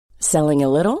Selling a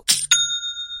little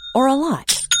or a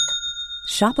lot?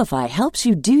 Shopify helps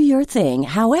you do your thing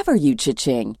however you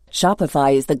cha-ching.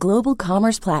 Shopify is the global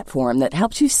commerce platform that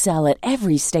helps you sell at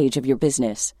every stage of your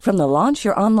business. From the launch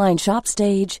your online shop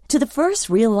stage to the first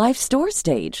real-life store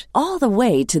stage, all the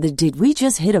way to the did we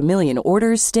just hit a million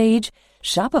orders stage.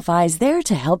 Shopify is there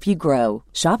to help you grow.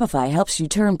 Shopify helps you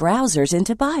turn browsers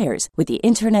into buyers with the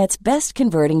internet's best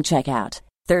converting checkout.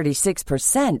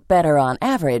 36% better on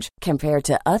average compared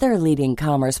to other leading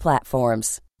commerce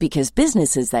platforms. Because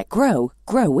businesses that grow,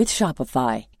 grow with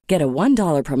Shopify. Get a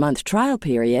 $1 per month trial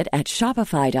period at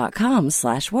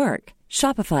shopify.com/work.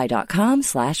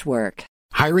 Shopify.com/work.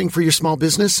 Hiring for your small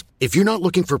business? If you're not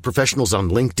looking for professionals on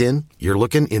LinkedIn, you're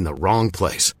looking in the wrong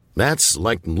place. That's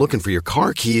like looking for your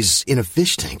car keys in a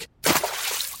fish tank.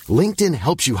 LinkedIn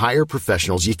helps you hire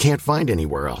professionals you can't find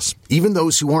anywhere else, even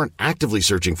those who aren't actively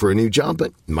searching for a new job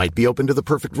but might be open to the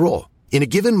perfect role. In a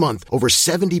given month, over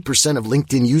 70% of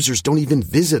LinkedIn users don't even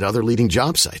visit other leading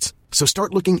job sites. So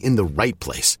start looking in the right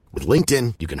place. With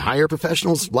LinkedIn, you can hire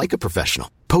professionals like a professional.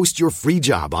 Post your free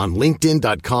job on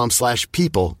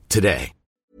linkedin.com/people today.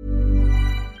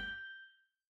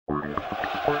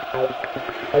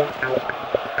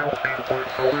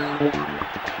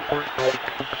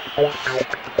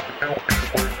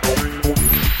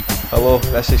 Hello,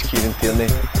 this is Kieran Tierney.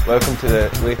 Welcome to the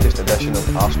latest edition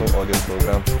of Arsenal Audio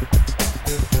Programme.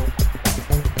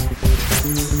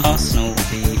 Arsenal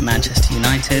v Manchester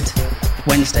United,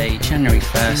 Wednesday, January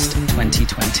 1st,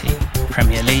 2020.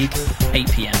 Premier League,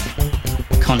 8 p.m.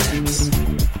 Contents: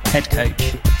 Head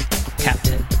Coach,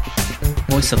 Captain,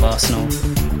 Voice of Arsenal,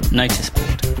 Notice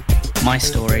Board, My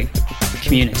Story,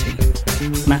 Community,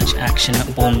 Match Action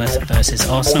at Bournemouth vs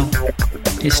Arsenal,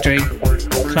 History,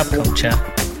 Club Culture,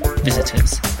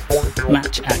 Visitors,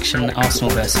 Match Action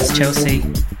Arsenal vs Chelsea,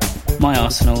 My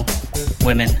Arsenal,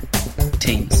 Women,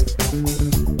 Teams.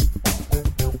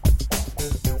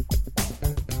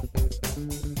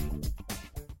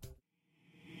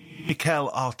 Mikel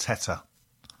Arteta.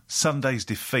 Sunday's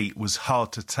defeat was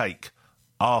hard to take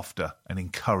after an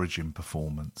encouraging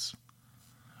performance.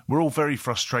 We're all very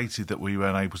frustrated that we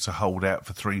weren't able to hold out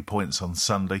for 3 points on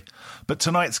Sunday, but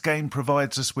tonight's game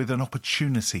provides us with an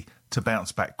opportunity to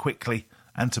bounce back quickly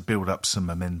and to build up some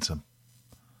momentum.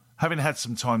 Having had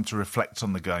some time to reflect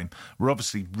on the game, we're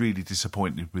obviously really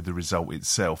disappointed with the result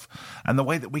itself and the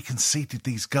way that we conceded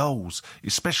these goals,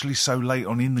 especially so late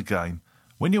on in the game.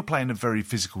 When you're playing a very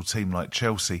physical team like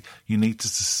Chelsea, you need to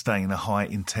sustain a high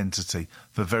intensity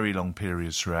for very long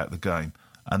periods throughout the game,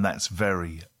 and that's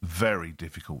very, very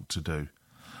difficult to do.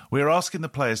 We're asking the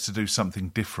players to do something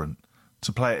different,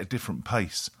 to play at a different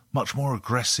pace, much more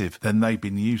aggressive than they've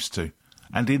been used to.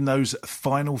 And in those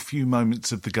final few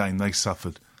moments of the game, they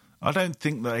suffered. I don't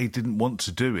think that they didn't want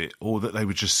to do it or that they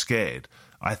were just scared.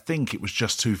 I think it was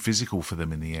just too physical for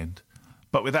them in the end.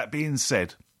 But with that being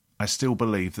said, I still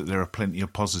believe that there are plenty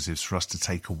of positives for us to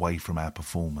take away from our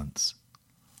performance.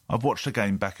 I've watched the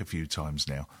game back a few times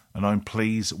now, and I'm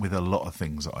pleased with a lot of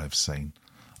things that I've seen.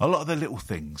 A lot of the little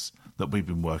things that we've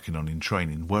been working on in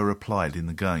training were applied in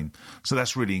the game, so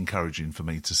that's really encouraging for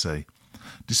me to see.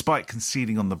 Despite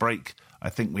conceding on the break, I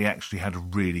think we actually had a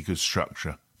really good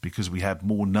structure because we had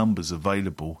more numbers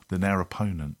available than our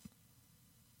opponent.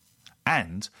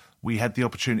 And we had the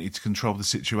opportunity to control the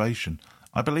situation.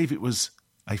 I believe it was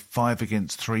a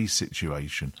 5-against-3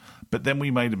 situation, but then we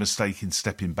made a mistake in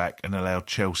stepping back and allowed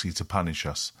Chelsea to punish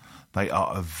us. They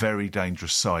are a very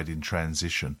dangerous side in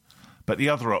transition. But the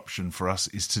other option for us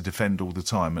is to defend all the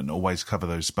time and always cover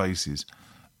those spaces.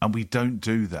 And we don't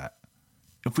do that.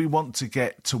 If we want to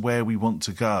get to where we want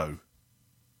to go.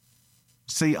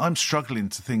 See, I'm struggling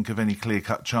to think of any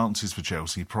clear-cut chances for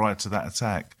Chelsea prior to that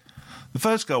attack. The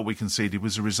first goal we conceded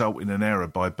was a result in an error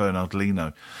by Bernard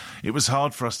Leno. It was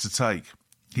hard for us to take.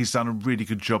 He's done a really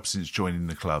good job since joining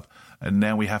the club, and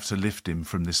now we have to lift him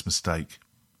from this mistake.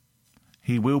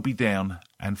 He will be down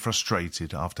and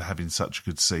frustrated after having such a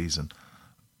good season,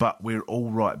 but we're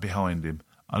all right behind him,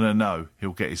 and I know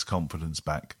he'll get his confidence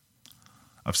back.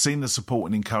 I've seen the support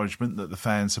and encouragement that the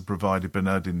fans have provided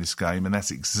Bernard in this game, and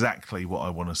that's exactly what I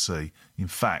want to see. In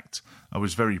fact, I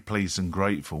was very pleased and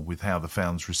grateful with how the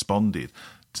fans responded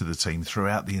to the team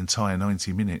throughout the entire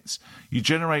 90 minutes. You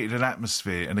generated an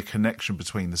atmosphere and a connection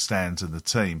between the stands and the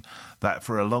team that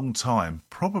for a long time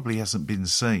probably hasn't been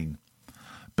seen.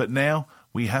 But now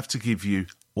we have to give you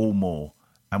all more,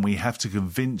 and we have to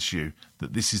convince you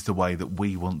that this is the way that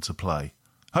we want to play.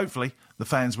 Hopefully, the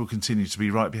fans will continue to be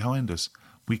right behind us.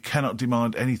 We cannot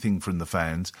demand anything from the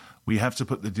fans. We have to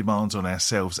put the demands on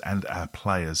ourselves and our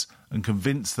players and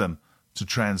convince them to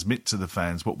transmit to the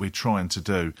fans what we're trying to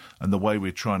do and the way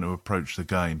we're trying to approach the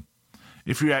game.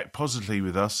 If you act positively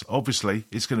with us, obviously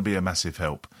it's going to be a massive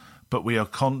help, but we are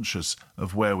conscious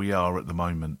of where we are at the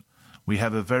moment. We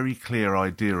have a very clear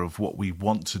idea of what we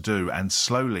want to do, and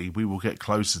slowly we will get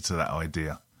closer to that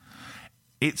idea.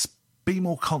 It's be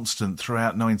more constant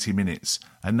throughout 90 minutes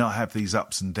and not have these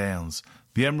ups and downs.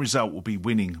 The end result will be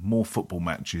winning more football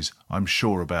matches, I'm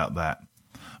sure about that.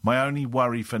 My only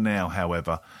worry for now,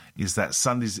 however, is that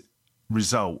Sunday's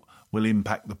result will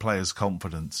impact the players'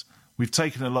 confidence. We've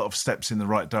taken a lot of steps in the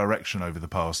right direction over the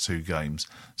past 2 games,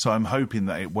 so I'm hoping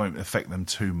that it won't affect them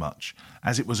too much,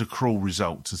 as it was a cruel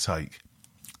result to take.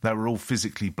 They were all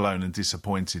physically blown and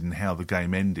disappointed in how the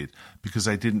game ended because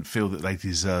they didn't feel that they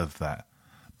deserved that.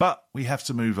 But we have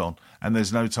to move on, and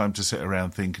there's no time to sit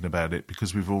around thinking about it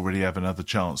because we've already have another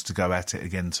chance to go at it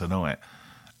again tonight.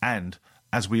 And,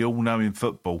 as we all know in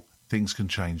football, things can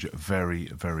change very,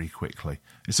 very quickly.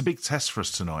 It's a big test for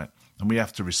us tonight, and we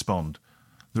have to respond.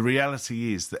 The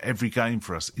reality is that every game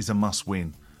for us is a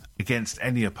must-win. Against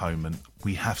any opponent,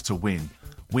 we have to win.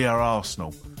 We are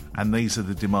Arsenal, and these are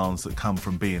the demands that come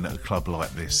from being at a club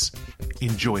like this.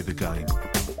 Enjoy the game.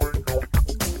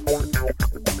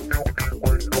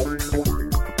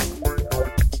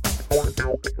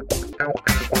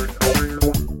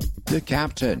 The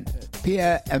captain,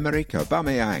 Pierre-Emerick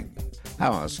Aubameyang.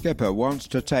 Our skipper wants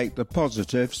to take the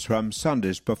positives from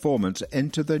Sunday's performance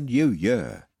into the new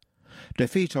year.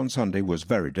 Defeat on Sunday was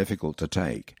very difficult to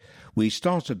take. We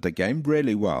started the game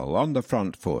really well on the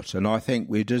front foot, and I think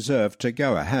we deserved to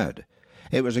go ahead.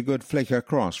 It was a good flick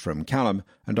across from Callum,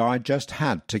 and I just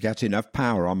had to get enough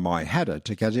power on my header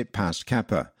to get it past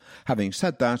Kepa. Having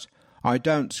said that, I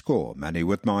don't score many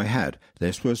with my head.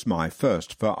 This was my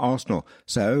first for Arsenal,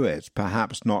 so it's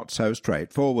perhaps not so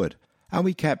straightforward. And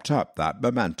we kept up that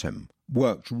momentum.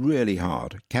 Worked really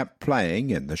hard, kept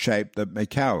playing in the shape that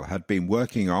Mikel had been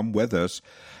working on with us,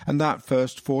 and that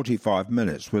first 45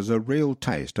 minutes was a real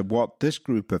taste of what this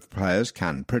group of players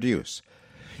can produce.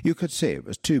 You could see it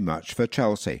was too much for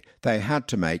Chelsea. They had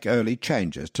to make early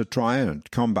changes to try and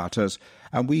combat us,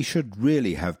 and we should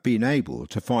really have been able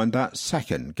to find that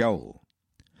second goal.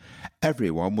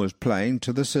 Everyone was playing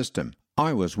to the system.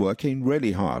 I was working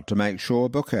really hard to make sure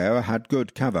Bukayo had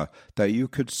good cover, though you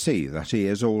could see that he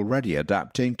is already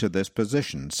adapting to this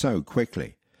position so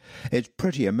quickly. It's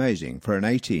pretty amazing for an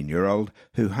 18-year-old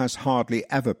who has hardly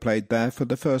ever played there for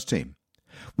the first team.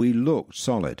 We looked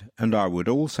solid, and I would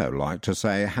also like to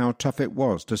say how tough it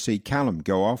was to see Callum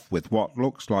go off with what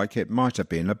looks like it might have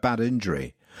been a bad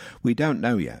injury. We don't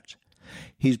know yet.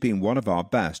 He's been one of our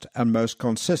best and most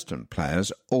consistent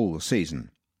players all season.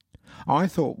 I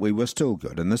thought we were still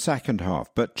good in the second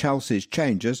half, but Chelsea's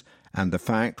changes and the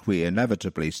fact we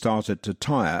inevitably started to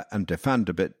tire and defend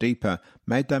a bit deeper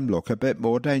made them look a bit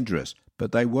more dangerous,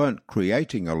 but they weren't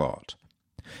creating a lot.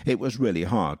 It was really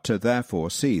hard to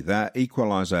therefore see their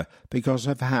equaliser because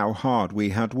of how hard we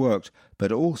had worked,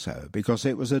 but also because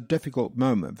it was a difficult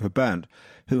moment for Bernd,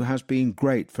 who has been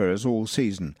great for us all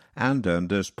season and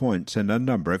earned us points in a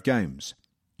number of games.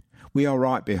 We are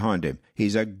right behind him.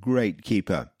 He's a great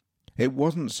keeper. It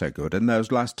wasn't so good in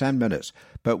those last 10 minutes,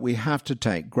 but we have to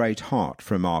take great heart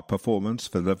from our performance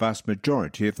for the vast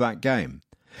majority of that game.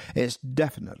 It's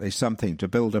definitely something to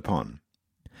build upon.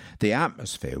 The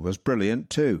atmosphere was brilliant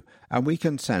too, and we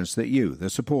can sense that you, the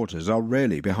supporters, are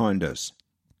really behind us.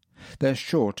 There's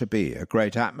sure to be a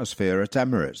great atmosphere at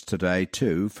Emirates today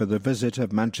too for the visit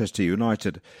of Manchester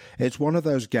United. It's one of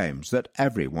those games that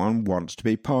everyone wants to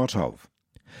be part of.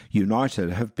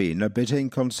 United have been a bit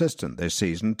inconsistent this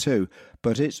season too,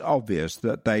 but it's obvious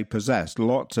that they possess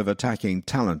lots of attacking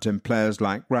talent in players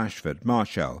like Rashford,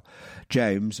 Martial,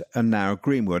 James and now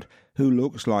Greenwood, who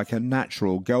looks like a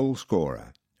natural goal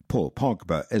scorer. Paul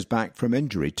Pogba is back from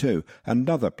injury too,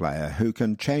 another player who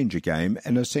can change a game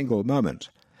in a single moment.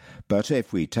 But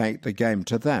if we take the game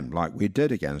to them like we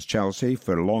did against Chelsea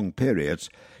for long periods,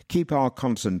 keep our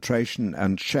concentration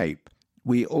and shape,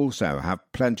 we also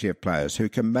have plenty of players who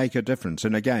can make a difference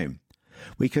in a game.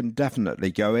 We can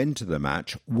definitely go into the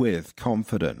match with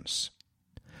confidence.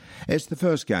 It's the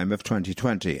first game of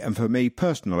 2020, and for me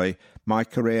personally, my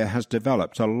career has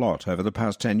developed a lot over the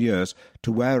past 10 years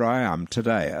to where I am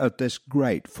today at this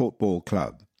great football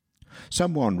club.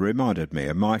 Someone reminded me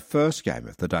of my first game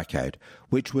of the decade,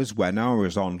 which was when I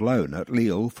was on loan at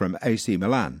Lille from AC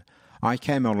Milan. I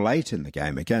came on late in the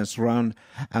game against Rennes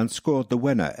and scored the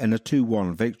winner in a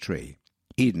 2-1 victory.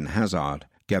 Eden Hazard,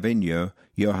 Gavinho,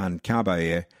 Johan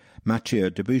Caballé, Mathieu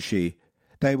Debuchy,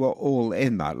 they were all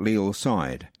in that Lille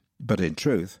side. But in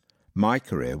truth, my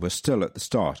career was still at the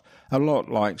start, a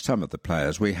lot like some of the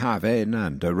players we have in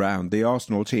and around the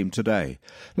Arsenal team today,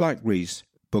 like Reece,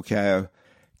 Bukayo,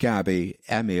 Gabby,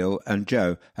 Emil and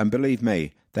Joe, and believe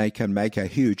me, they can make a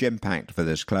huge impact for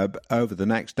this club over the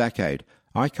next decade.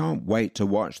 I can't wait to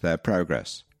watch their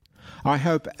progress. I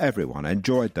hope everyone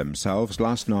enjoyed themselves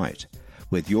last night.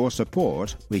 With your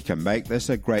support, we can make this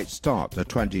a great start to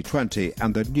 2020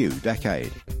 and the new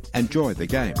decade. Enjoy the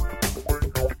game.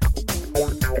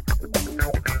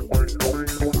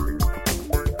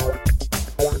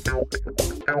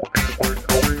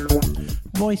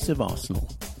 Voice of Arsenal.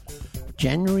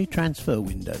 January transfer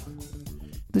window.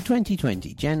 The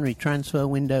 2020 January transfer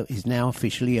window is now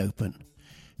officially open,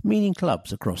 meaning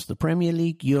clubs across the Premier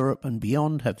League, Europe and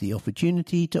beyond have the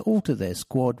opportunity to alter their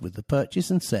squad with the purchase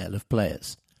and sale of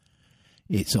players.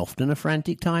 It's often a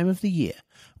frantic time of the year,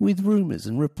 with rumours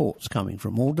and reports coming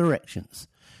from all directions,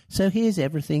 so here's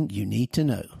everything you need to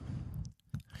know.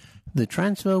 The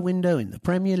transfer window in the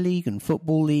Premier League and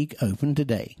Football League opened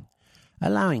today,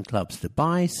 allowing clubs to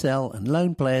buy, sell and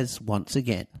loan players once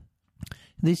again.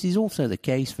 This is also the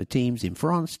case for teams in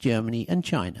France, Germany and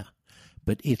China,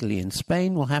 but Italy and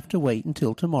Spain will have to wait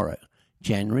until tomorrow,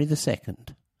 January the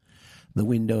 2nd. The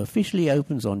window officially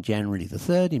opens on January the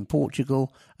 3rd in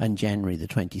Portugal and January the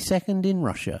 22nd in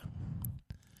Russia.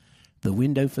 The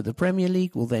window for the Premier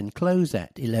League will then close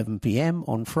at 11 p.m.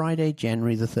 on Friday,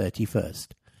 January the 31st.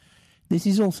 This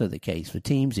is also the case for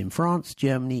teams in France,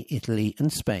 Germany, Italy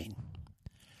and Spain.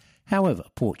 However,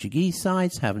 Portuguese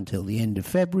sides have until the end of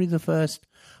February the 1st,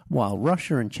 while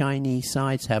Russia and Chinese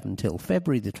sides have until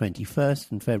February the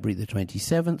 21st and February the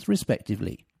 27th,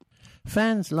 respectively.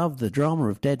 Fans love the drama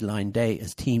of deadline day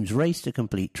as teams race to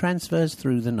complete transfers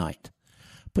through the night.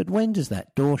 But when does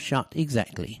that door shut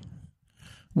exactly?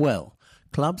 Well,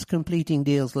 clubs completing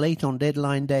deals late on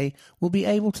deadline day will be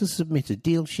able to submit a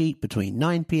deal sheet between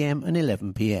 9 p.m. and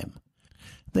 11 p.m.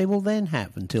 They will then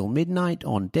have until midnight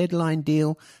on deadline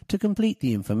deal to complete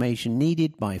the information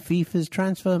needed by FIFA's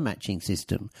transfer matching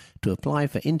system to apply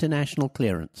for international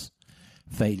clearance.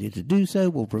 Failure to do so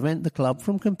will prevent the club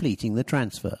from completing the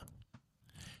transfer.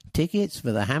 Tickets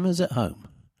for the Hammers at home.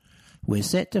 We're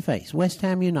set to face West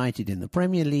Ham United in the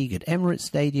Premier League at Emirates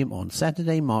Stadium on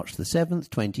Saturday, March the 7th,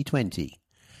 2020.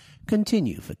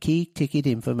 Continue for key ticket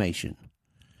information.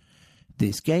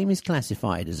 This game is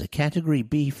classified as a Category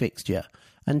B fixture,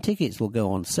 and tickets will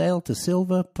go on sale to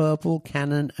Silver, Purple,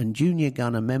 Cannon and Junior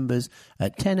Gunner members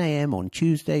at 10 a.m. on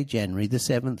Tuesday, January the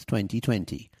 7th,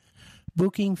 2020.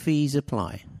 Booking fees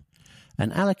apply.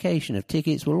 An allocation of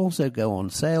tickets will also go on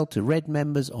sale to Red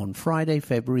members on Friday,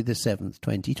 February the 7th,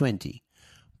 2020.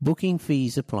 Booking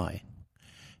fees apply.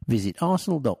 Visit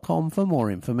arsenal.com for more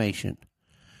information.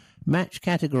 Match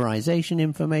categorisation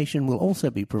information will also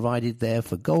be provided there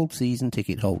for Gold Season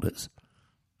ticket holders.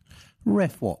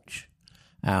 Ref Watch.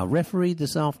 Our referee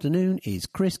this afternoon is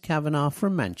Chris Kavanagh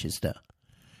from Manchester.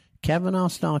 Kavanagh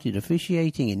started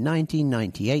officiating in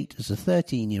 1998 as a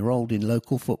 13-year-old in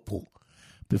local football,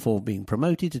 before being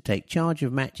promoted to take charge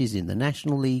of matches in the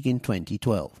National League in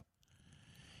 2012.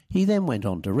 He then went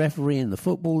on to referee in the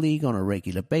Football League on a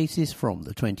regular basis from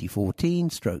the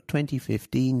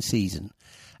 2014-2015 season,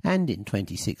 and in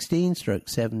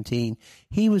 2016-17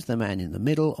 he was the man in the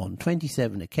middle on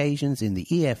 27 occasions in the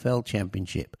EFL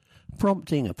Championship,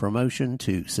 prompting a promotion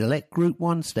to Select Group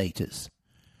 1 status.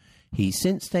 He's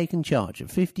since taken charge of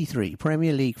 53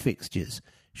 Premier League fixtures,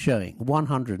 showing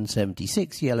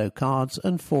 176 yellow cards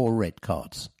and 4 red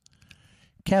cards.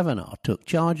 Kavanagh took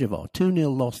charge of our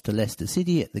 2-0 loss to Leicester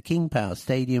City at the King Power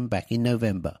Stadium back in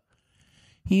November.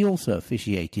 He also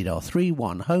officiated our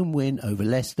 3-1 home win over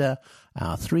Leicester,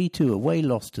 our 3-2 away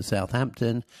loss to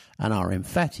Southampton, and our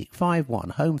emphatic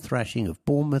 5-1 home thrashing of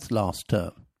Bournemouth last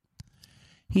term.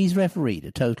 He's refereed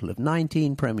a total of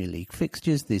 19 Premier League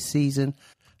fixtures this season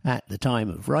at the time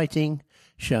of writing,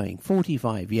 showing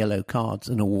 45 yellow cards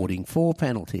and awarding 4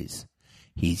 penalties.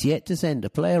 He's yet to send a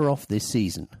player off this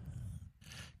season.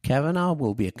 Kavanagh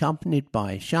will be accompanied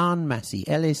by Sean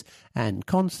Massey-Ellis and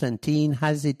Konstantin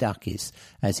Hazidakis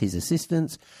as his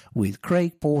assistants, with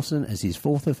Craig Pawson as his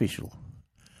 4th official.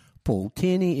 Paul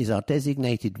Tierney is our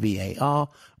designated VAR,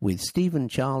 with Stephen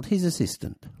Child his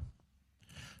assistant.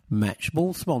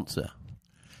 Matchball sponsor.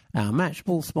 Our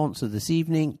Matchball sponsor this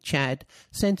evening, Chad,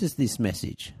 sent us this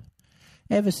message.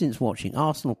 Ever since watching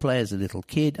Arsenal play as a little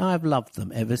kid, I have loved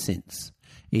them ever since.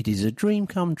 It is a dream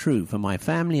come true for my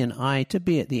family and I to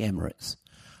be at the Emirates.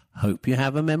 Hope you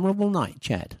have a memorable night,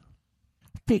 Chad.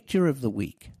 Picture of the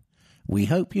week. We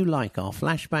hope you like our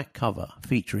flashback cover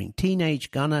featuring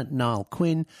teenage gunner Niall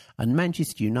Quinn and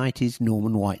Manchester United's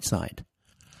Norman Whiteside.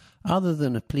 Other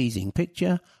than a pleasing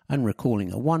picture and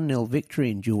recalling a 1-0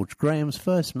 victory in George Graham's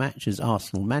first match as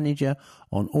Arsenal manager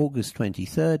on August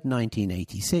 23,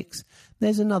 1986,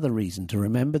 there's another reason to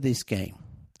remember this game.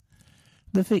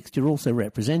 The fixture also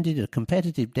represented a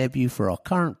competitive debut for our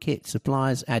current kit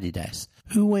suppliers Adidas,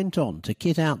 who went on to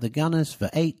kit out the Gunners for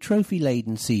 8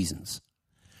 trophy-laden seasons.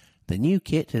 The new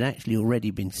kit had actually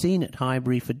already been seen at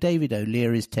Highbury for David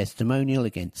O'Leary's testimonial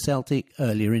against Celtic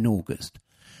earlier in August,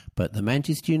 but the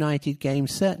Manchester United game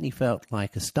certainly felt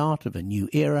like a start of a new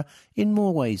era in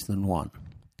more ways than one.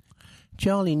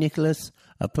 Charlie Nicholas,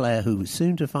 a player who was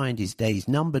soon to find his days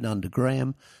numbered under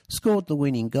Graham, scored the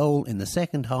winning goal in the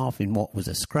second half in what was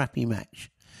a scrappy match.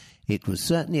 It was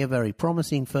certainly a very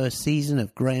promising first season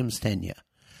of Graham's tenure,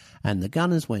 and the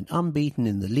Gunners went unbeaten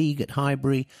in the league at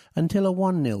Highbury until a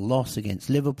 1-0 loss against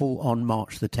Liverpool on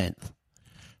March the 10th.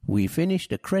 We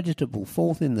finished a creditable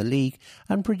 4th in the league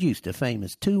and produced a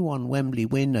famous 2-1 Wembley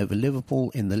win over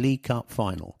Liverpool in the League Cup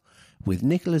final, with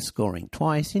Nicholas scoring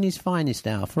twice in his finest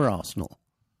hour for Arsenal.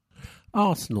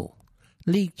 Arsenal,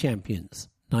 League Champions,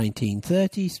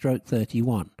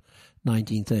 1930-31,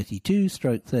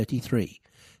 1932-33,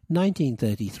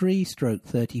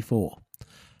 1933-34,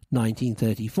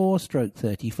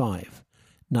 1934-35,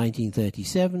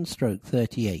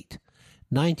 1937-38,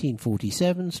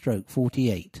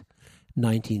 1947-48,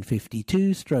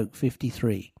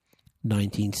 1952-53,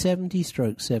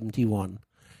 1970-71,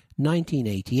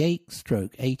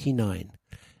 1988-89,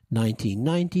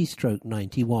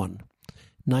 1990-91,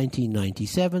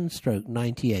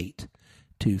 1997-98,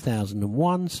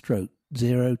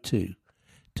 2001-02,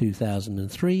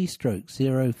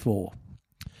 2003-04.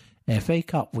 FA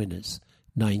Cup winners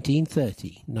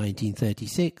 1930,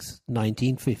 1936,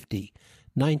 1950,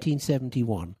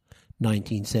 1971,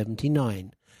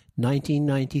 1979,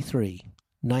 1993,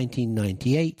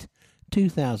 1998,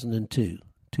 2002,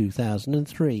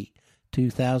 2003,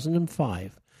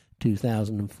 2005,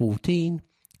 2014,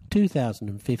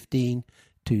 2015,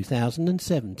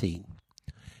 2017.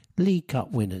 League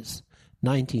Cup winners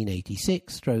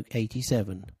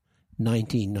 1986-87,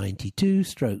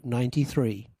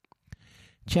 1992-93.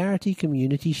 Charity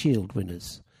Community Shield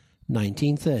winners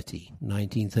 1930,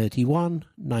 1931,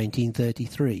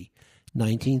 1933,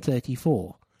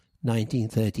 1934,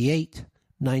 1938,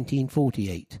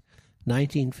 1948,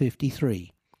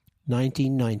 1953,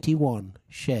 1991,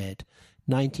 shared,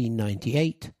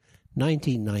 1998,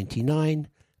 1999,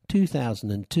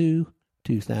 2002,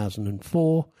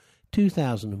 2004,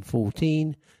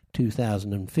 2014,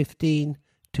 2015,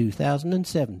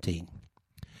 2017.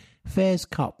 Fairs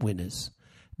Cup winners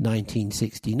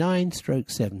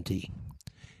 1969-70.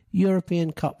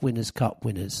 European Cup winners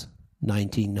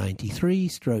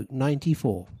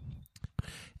 1993-94.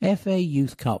 FA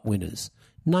Youth Cup winners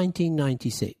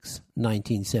 1996,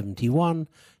 1971,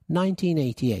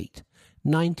 1988,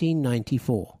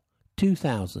 1994,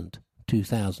 2000,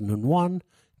 2001,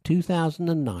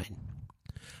 2009.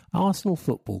 Arsenal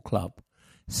Football Club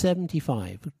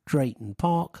 75 Drayton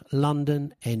Park,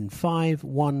 London, N5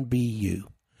 1BU.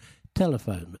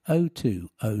 Telephone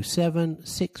 0207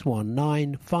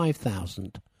 619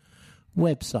 5000.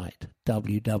 Website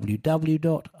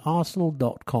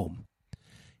www.arsenal.com.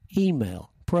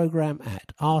 Email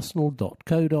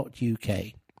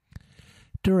program@arsenal.co.uk.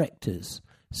 Directors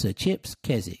Sir Chips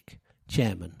Keswick,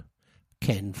 Chairman.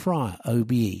 Ken Fryer,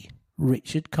 OBE.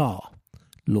 Richard Carr.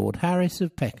 Lord Harris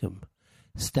of Peckham.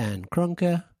 Stan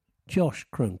Krunker, Josh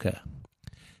Krunker.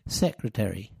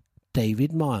 Secretary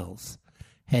David Miles.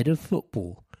 Head of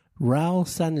Football Raul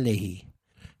Sanlehi.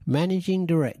 Managing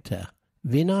Director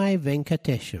Vinay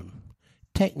Venkatesham.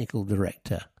 Technical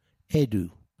Director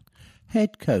Edu.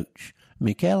 Head Coach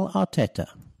Mikel Arteta.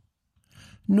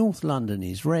 North London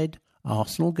is red,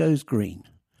 Arsenal goes green.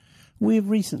 We have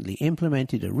recently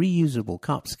implemented a reusable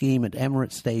cup scheme at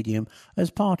Emirates Stadium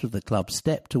as part of the club's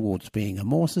step towards being a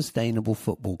more sustainable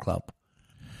football club.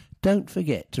 Don't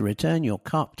forget to return your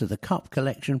cup to the cup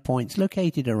collection points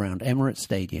located around Emirates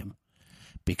Stadium.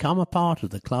 Become a part of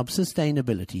the club's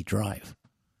sustainability drive.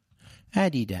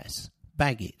 Adidas,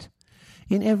 bag it.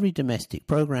 In every domestic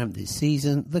programme this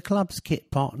season, the club's kit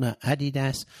partner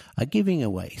Adidas are giving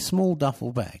away small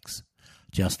duffel bags.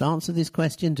 Just answer this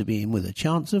question to be in with a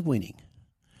chance of winning.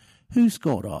 Who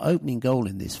scored our opening goal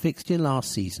in this fixture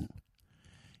last season?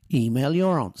 Email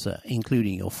your answer,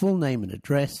 including your full name and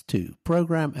address, to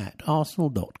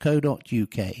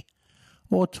program@arsenal.co.uk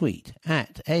or tweet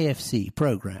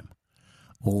 @AFCprogram.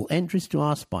 All entries to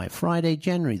us by Friday,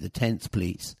 January the 10th,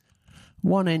 please.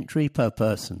 1 entry per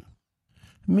person.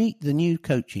 Meet the new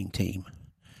coaching team.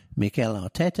 Mikel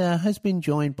Arteta has been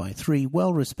joined by 3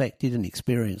 well-respected and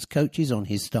experienced coaches on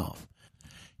his staff.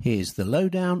 Here's the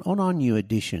lowdown on our new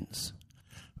additions.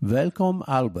 Welkom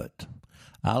Albert.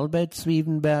 Albert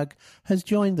Swevenberg has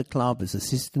joined the club as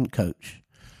assistant coach.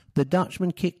 The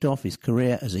Dutchman kicked off his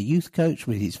career as a youth coach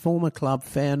with his former club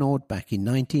Feyenoord back in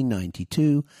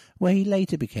 1992, where he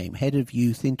later became head of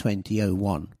youth in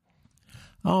 2001.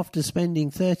 After spending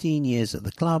 13 years at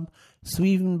the club,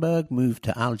 Swevenberg moved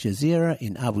to Al Jazeera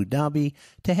in Abu Dhabi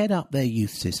to head up their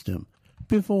youth system,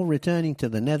 before returning to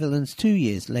the Netherlands 2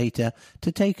 years later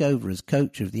to take over as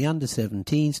coach of the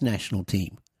Under-17s national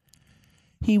team.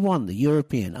 He won the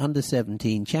European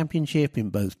Under-17 Championship in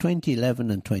both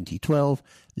 2011 and 2012,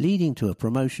 leading to a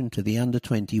promotion to the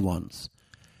Under-21s.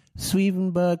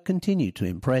 Swevenberg continued to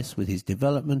impress with his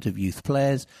development of youth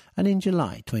players and in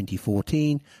July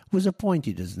 2014 was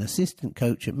appointed as an assistant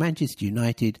coach at Manchester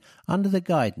United under the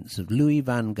guidance of Louis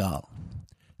van Gaal.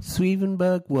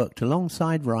 Swevenberg worked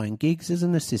alongside Ryan Giggs as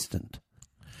an assistant.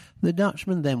 The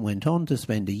Dutchman then went on to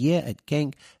spend a year at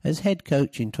Genk as head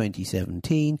coach in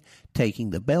 2017,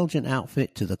 taking the Belgian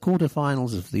outfit to the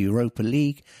quarter-finals of the Europa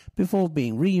League before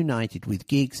being reunited with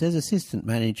Giggs as assistant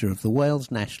manager of the Wales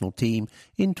national team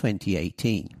in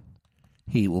 2018.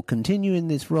 He will continue in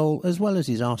this role as well as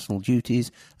his Arsenal duties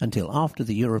until after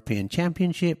the European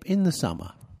Championship in the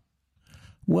summer.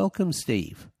 Welcome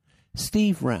Steve.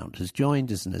 Steve Round has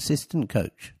joined as an assistant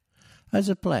coach. As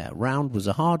a player, Round was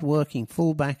a hard-working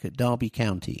fullback at Derby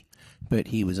County, but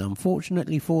he was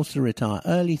unfortunately forced to retire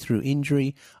early through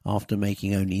injury after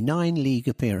making only 9 league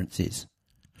appearances.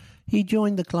 He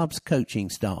joined the club's coaching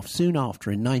staff soon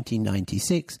after in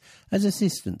 1996 as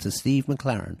assistant to Steve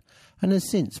McLaren and has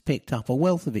since picked up a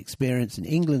wealth of experience in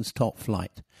England's top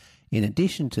flight, in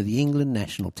addition to the England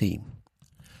national team.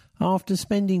 After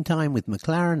spending time with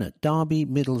McLaren at Derby,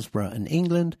 Middlesbrough and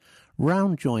England,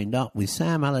 Round joined up with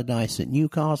Sam Allardyce at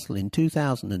Newcastle in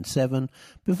 2007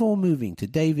 before moving to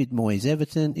David Moyes'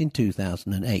 Everton in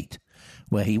 2008,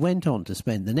 where he went on to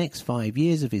spend the next 5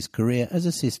 years of his career as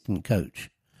assistant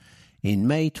coach. In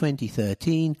May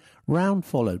 2013, Round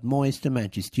followed Moyes to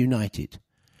Manchester United,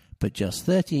 but just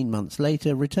 13 months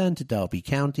later returned to Derby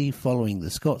County following the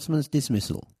Scotsman's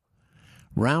dismissal.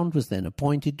 Round was then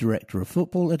appointed Director of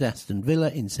Football at Aston Villa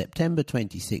in September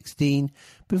 2016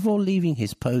 before leaving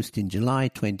his post in July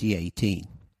 2018.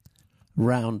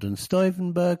 Round and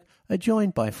Stuyvenberg are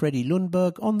joined by Freddie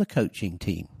Lundberg on the coaching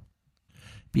team.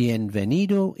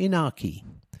 Bienvenido Inaki.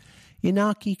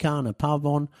 Inaki Kana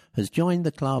Pavon has joined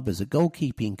the club as a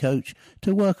goalkeeping coach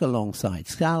to work alongside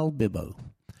Sal Bibbo.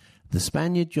 The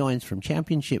Spaniard joins from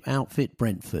Championship outfit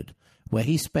Brentford, where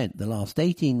he spent the last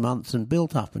 18 months and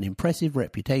built up an impressive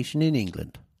reputation in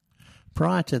England.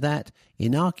 Prior to that,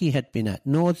 Inaki had been at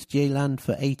Nordsjælland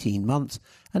for 18 months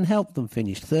and helped them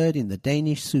finish third in the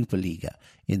Danish Superliga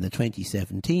in the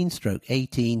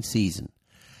 2017-18 season,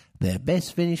 their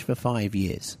best finish for 5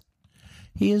 years.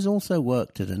 He has also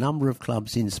worked at a number of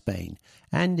clubs in Spain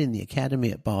and in the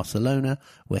academy at Barcelona,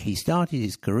 where he started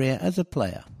his career as a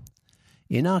player.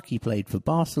 Inaki played for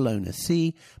Barcelona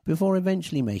C before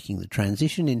eventually making the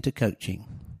transition into coaching.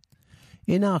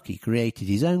 Inaki created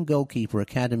his own goalkeeper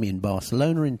academy in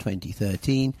Barcelona in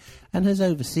 2013 and has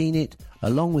overseen it,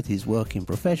 along with his work in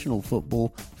professional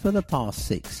football, for the past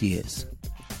 6 years.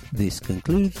 This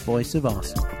concludes Voice of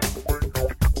Arsenal.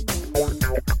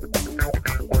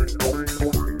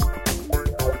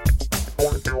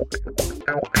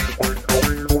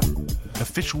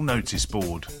 Official notice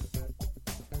board.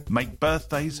 Make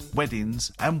birthdays,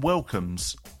 weddings and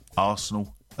welcomes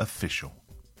Arsenal official.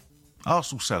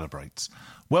 Arsenal celebrates.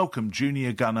 Welcome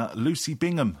junior gunner Lucy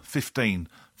Bingham, 15,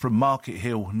 from Market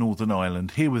Hill, Northern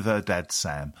Ireland, here with her dad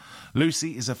Sam.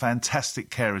 Lucy is a fantastic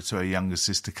carer to her younger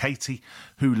sister Katie,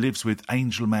 who lives with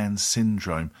Angelman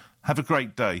syndrome. Have a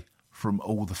great day from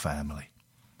all the family.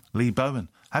 Lee Bowen,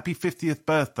 happy 50th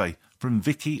birthday from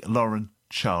Vicky, Lauren,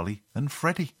 Charlie and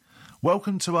Freddie.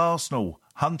 Welcome to Arsenal.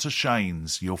 Hunter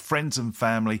Shanes, your friends and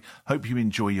family, hope you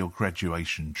enjoy your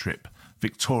graduation trip.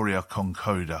 Victoria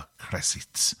Concoda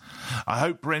Crescits. I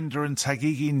hope Brenda and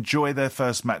Tagigi enjoy their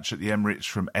first match at the Emirates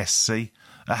from SC.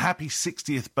 A happy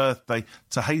 60th birthday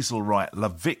to Hazel Wright,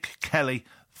 Lavic Kelly,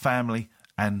 family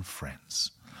and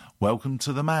friends. Welcome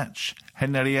to the match.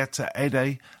 Henrietta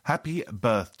Ede, happy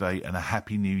birthday and a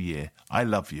happy new year. I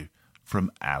love you. From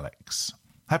Alex.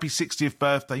 Happy 60th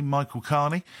birthday, Michael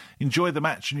Carney. Enjoy the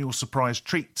match and your surprise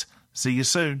treat. See you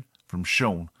soon. From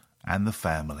Sean and the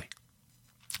family.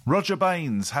 Roger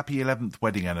Baines, happy 11th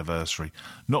wedding anniversary.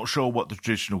 Not sure what the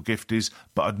traditional gift is,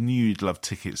 but I knew you'd love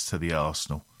tickets to the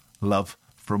Arsenal. Love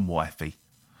from Wifey.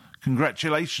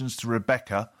 Congratulations to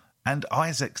Rebecca and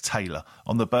Isaac Taylor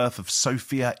on the birth of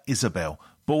Sophia Isabel,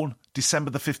 born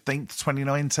December the 15th,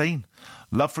 2019.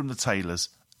 Love from the Taylors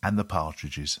and the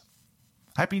Partridges.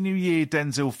 Happy New Year,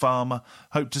 Denzel Farmer.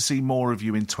 Hope to see more of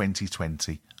you in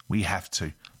 2020. We have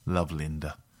to. Love,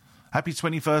 Linda. Happy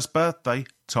 21st birthday,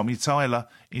 Tommy Tyler.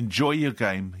 Enjoy your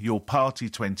game, your party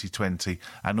 2020,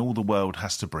 and all the world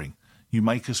has to bring. You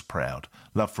make us proud.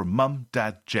 Love from Mum,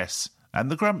 Dad, Jess,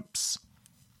 and the Grumps.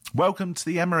 Welcome to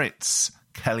the Emirates.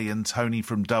 Kelly and Tony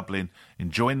from Dublin,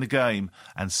 enjoying the game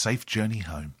and safe journey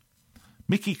home.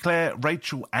 Mickey, Claire,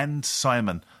 Rachel and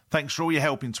Simon, thanks for all your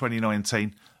help in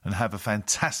 2019 and have a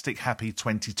fantastic happy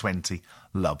 2020.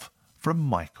 Love from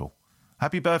Michael.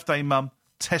 Happy birthday, Mum.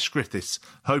 Tess Griffiths,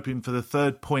 hoping for the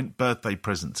 3rd point birthday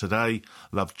present today.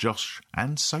 Love, Josh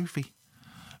and Sophie.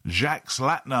 Jacques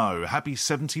Latno, happy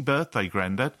 70th birthday,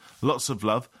 Grandad. Lots of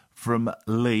love from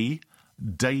Lee,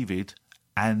 David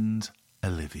and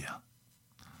Olivia.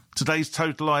 Today's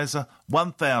totaliser,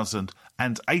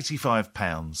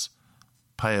 £1,085,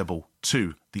 payable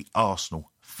to the Arsenal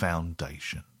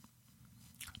Foundation.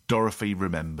 Dorothy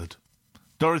remembered.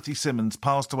 Dorothy Simmons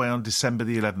passed away on December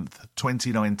the 11th,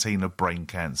 2019 of brain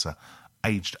cancer,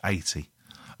 aged 80.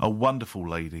 A wonderful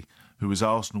lady who was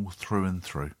Arsenal through and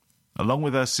through. Along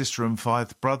with her sister and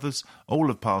 5 brothers, all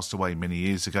have passed away many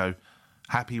years ago.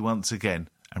 Happy once again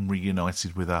and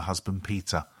reunited with her husband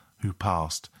Peter, who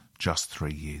passed just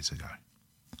 3 years ago.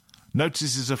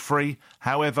 Notices are free.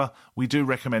 However, we do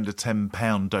recommend a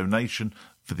 £10 donation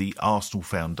for the Arsenal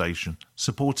Foundation,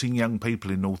 supporting young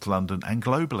people in North London and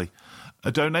globally.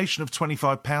 A donation of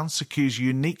 £25 secures a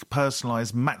unique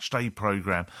personalised matchday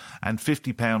programme and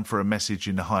 £50 for a message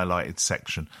in the highlighted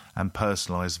section and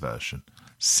personalised version.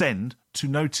 Send to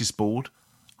Notice Board,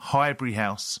 Highbury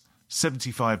House,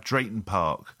 75 Drayton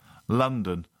Park,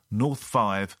 London, North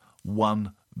 5,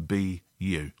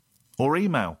 1BU. Or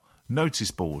email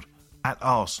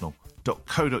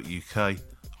noticeboard@arsenal.co.uk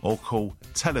or call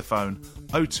telephone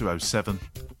 0207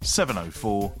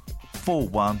 704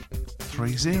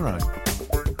 4130.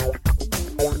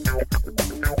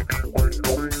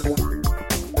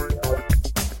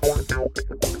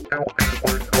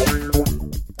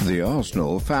 The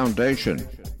Arsenal Foundation.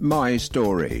 My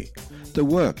story. The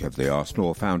work of the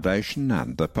Arsenal Foundation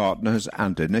and the partners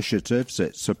and initiatives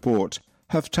it supports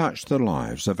have touched the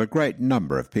lives of a great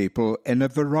number of people in a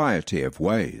variety of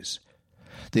ways.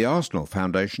 The Arsenal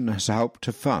Foundation has helped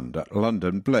to fund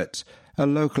London Blitz, a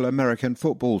local American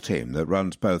football team that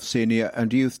runs both senior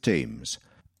and youth teams.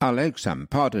 Alex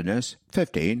Ampardinis,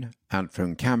 15, and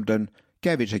from Camden,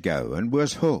 gave it a go and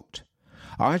was hooked.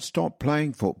 I'd stopped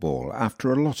playing football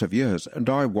after a lot of years and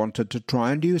I wanted to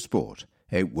try a new sport.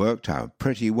 It worked out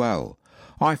pretty well.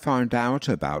 I found out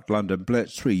about London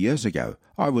Blitz 3 years ago.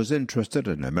 I was interested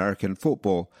in American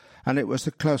football, and it was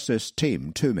the closest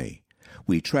team to me.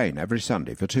 We train every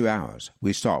Sunday for 2 hours.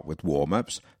 We start with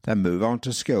warm-ups, then move on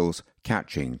to skills,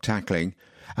 catching, tackling,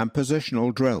 and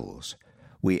positional drills.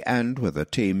 We end with a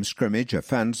team scrimmage,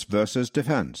 offence versus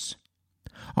defence.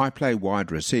 I play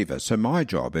wide receiver, so my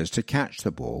job is to catch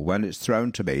the ball when it's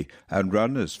thrown to me and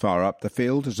run as far up the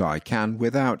field as I can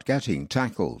without getting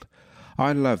tackled.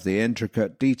 I love the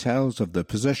intricate details of the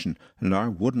position, and I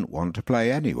wouldn't want to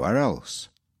play anywhere else.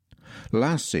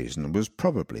 Last season was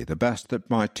probably the best that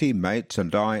my teammates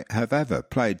and I have ever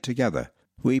played together.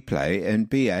 We play in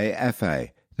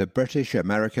BAFA, the British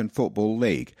American Football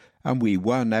League, and we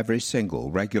won every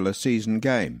single regular season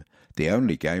game. The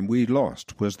only game we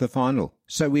lost was the final,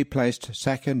 so we placed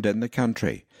second in the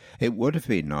country. It would have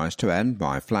been nice to end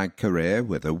my flag career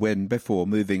with a win before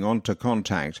moving on to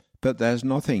contact, but there's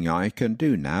nothing I can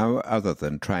do now other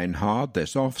than train hard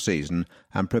this off-season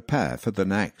and prepare for the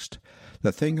next.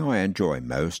 The thing I enjoy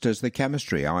most is the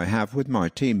chemistry I have with my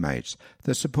teammates,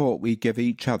 the support we give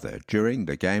each other during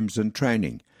the games and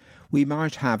training. We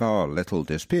might have our little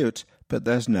disputes, but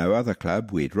there's no other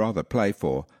club we'd rather play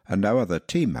for and no other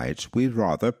teammates we'd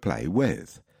rather play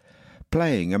with.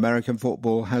 Playing American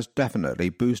football has definitely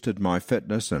boosted my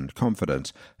fitness and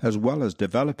confidence, as well as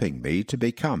developing me to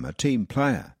become a team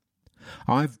player.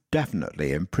 I've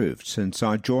definitely improved since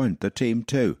I joined the team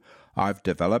too. I've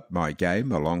developed my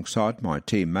game alongside my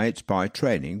teammates by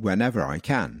training whenever I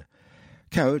can.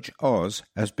 Coach Oz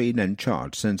has been in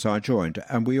charge since I joined,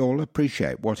 and we all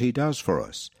appreciate what he does for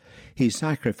us. He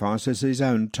sacrifices his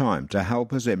own time to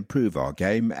help us improve our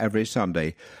game every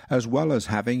Sunday, as well as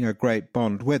having a great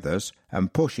bond with us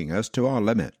and pushing us to our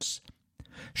limits.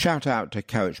 Shout out to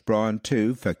Coach Brian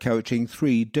too for coaching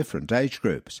 3 different age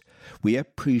groups. We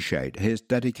appreciate his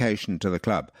dedication to the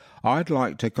club. I'd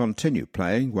like to continue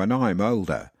playing when I'm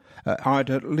older. I'd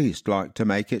at least like to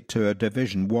make it to a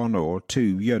Division 1 or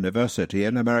 2 university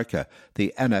in America.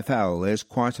 The NFL is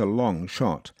quite a long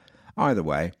shot. Either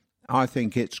way, I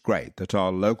think it's great that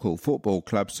our local football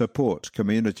club support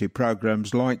community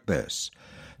programs like this.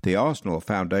 The Arsenal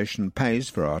Foundation pays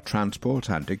for our transport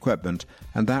and equipment,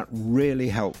 and that really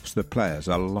helps the players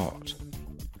a lot.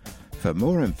 For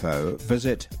more info,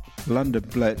 visit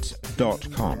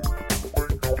londonblitz.com.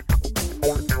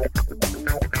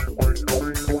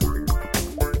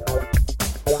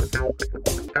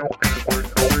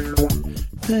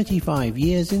 "35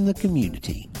 years in the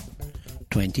community.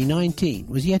 2019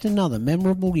 was yet another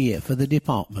memorable year for the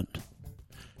department.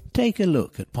 Take a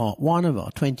look at part 1 of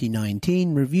our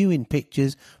 2019 review in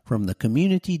pictures from the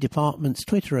Community Department's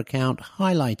Twitter account,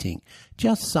 highlighting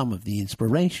just some of the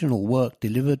inspirational work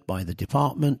delivered by the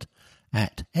department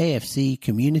at AFC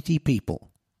Community People.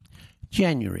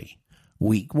 January,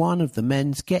 week 1 of the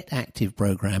men's Get Active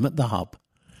programme at the Hub.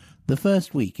 The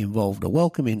first week involved a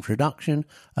welcome introduction,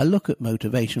 a look at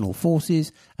motivational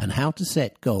forces and how to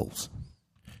set goals.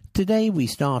 Today we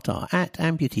start our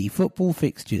 @Amputee football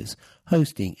fixtures,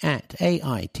 hosting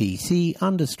 @AITC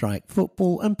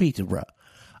Football and Peterborough,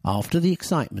 after the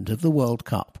excitement of the World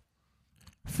Cup.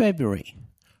 February,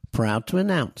 proud to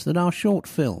announce that our short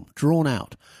film, Drawn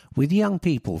Out, with young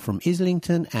people from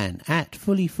Islington and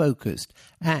Fully Focused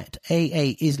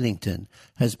 @AA Islington,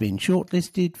 has been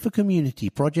shortlisted for Community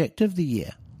Project of the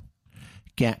Year.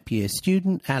 Gap year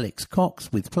student Alex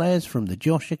Cox with players from the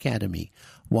Josh Academy,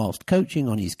 whilst coaching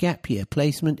on his gap year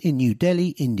placement in New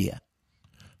Delhi, India.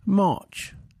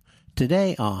 March.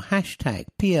 Today our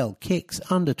 #PL Kicks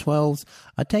under-12s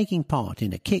are taking part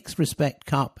in a Kicks Respect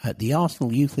Cup at the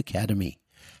Arsenal Youth Academy.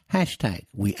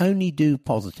 #We Only Do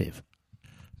Positive.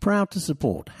 Proud to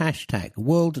support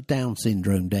 #World Down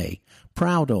Syndrome Day.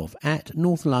 Proud of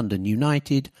 @North London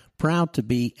United. Proud to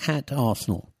be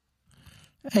 @Arsenal.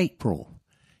 April.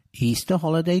 Easter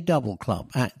Holiday Double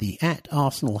Club at the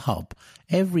 @Arsenal Hub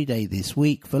every day this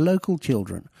week for local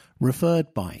children,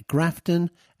 referred by Grafton,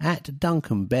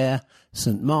 @Duncan Bear,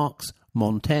 St Mark's,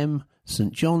 Montem,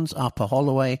 St John's Upper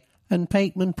Holloway and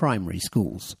Pakeman Primary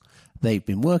Schools. They've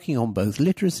been working on both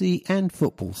literacy and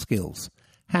football skills.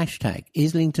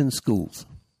 #Islington Schools.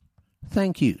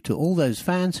 Thank you to all those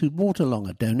fans who brought along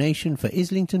a donation for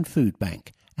Islington Food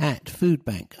Bank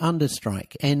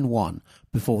 @Foodbank_N1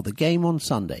 before the game on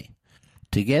Sunday.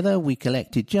 Together we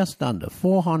collected just under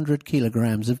 400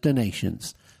 kilograms of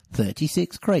donations,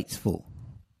 36 crates full.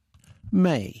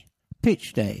 May,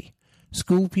 Pitch Day.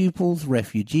 School pupils,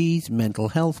 refugees, mental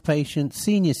health patients,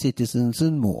 senior citizens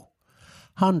and more.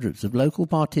 Hundreds of local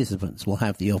participants will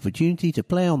have the opportunity to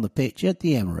play on the pitch at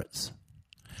the Emirates.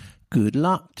 Good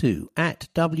luck to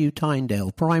 @W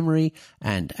Tyndale Primary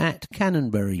and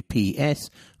 @Canonbury PS,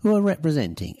 who are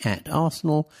representing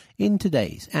 @Arsenal in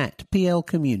today's @PL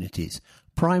Communities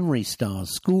Primary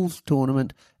Stars Schools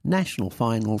Tournament National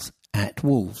Finals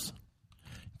 @Wolves.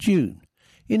 June.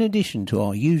 In addition to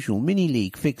our usual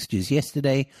mini-league fixtures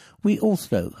yesterday, we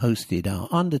also hosted our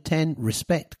Under-10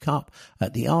 Respect Cup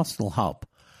at the Arsenal Hub.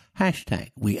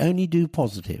 #We Only Do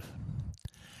Positive.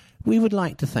 We would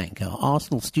like to thank our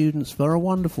Arsenal students for a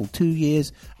wonderful 2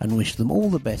 years and wish them all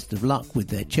the best of luck with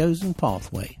their chosen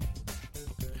pathway.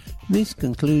 This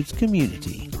concludes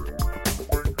Community.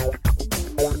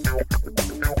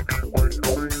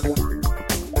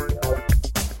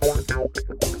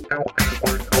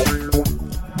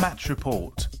 Match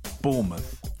report.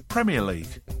 Bournemouth. Premier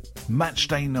League. Match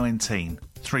day 19.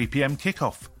 3 p.m.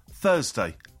 kickoff.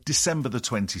 Thursday, December the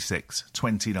 26th,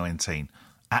 2019.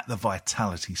 At the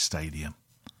Vitality Stadium.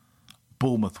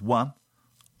 Bournemouth 1,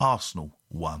 Arsenal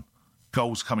 1.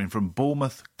 Goals coming from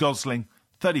Bournemouth, Gosling,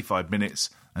 35 minutes,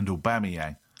 and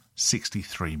Aubameyang,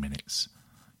 63 minutes.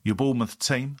 Your Bournemouth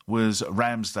team was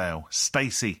Ramsdale,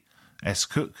 Stacey, S.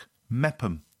 Cook,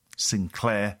 Mepham,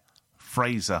 Sinclair,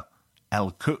 Fraser,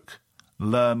 Al Cook,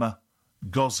 Lerma,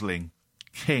 Gosling,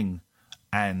 King,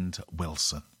 and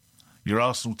Wilson. Your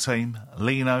Arsenal team,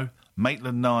 Leno,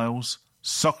 Maitland-Niles,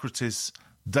 Socrates,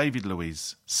 David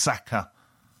Luiz, Saka,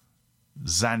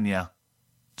 Zanya,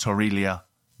 Torreira,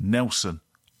 Nelson,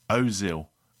 Ozil,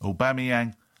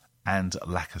 Aubameyang and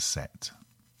Lacazette.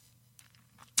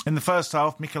 In the first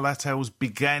half, Mikel Arteta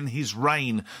began his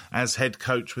reign as head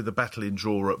coach with a battling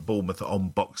draw at Bournemouth on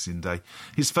Boxing Day.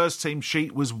 His first team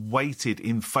sheet was weighted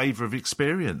in favour of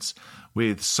experience,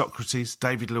 with Socrates,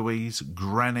 David Luiz,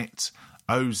 Granit,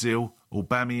 Ozil,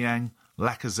 Aubameyang,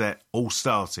 Lacazette all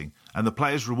starting, and the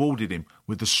players rewarded him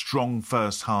with the strong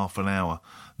first half an hour.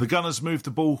 The Gunners moved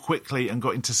the ball quickly and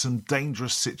got into some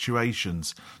dangerous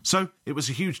situations. So it was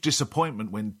a huge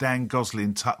disappointment when Dan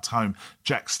Gosling tucked home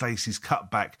Jack Stacey's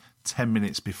cutback 10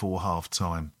 minutes before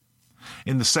half-time.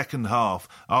 In the second half,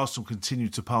 Arsenal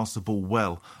continued to pass the ball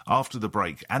well after the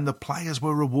break, and the players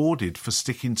were rewarded for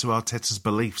sticking to Arteta's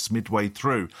beliefs midway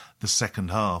through the second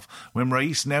half, when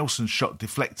Reiss Nelson's shot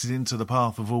deflected into the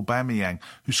path of Aubameyang,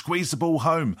 who squeezed the ball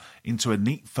home into a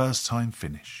neat first-time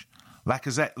finish.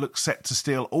 Lacazette looked set to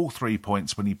steal all 3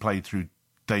 points when he played through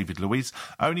David Luiz,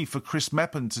 only for Chris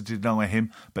Meppen to deny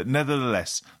him, but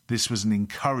nevertheless, this was an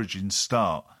encouraging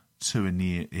start to a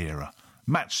new era.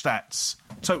 Match stats: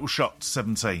 total shots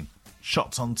 17,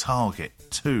 shots on target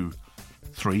 2,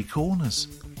 3 corners,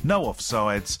 no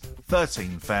offsides,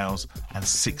 13 fouls and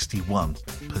 61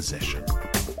 possession.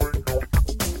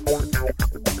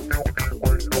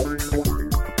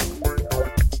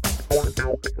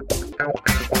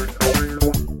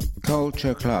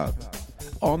 Culture Club.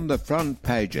 On the front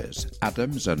pages,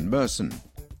 Adams and Merson.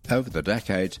 Over the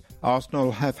decades,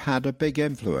 Arsenal have had a big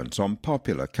influence on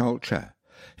popular culture.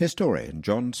 Historian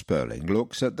John Sperling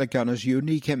looks at the Gunners'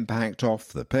 unique impact off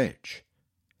the pitch.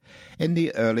 In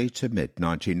the early to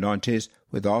mid-1990s,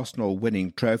 with Arsenal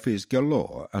winning trophies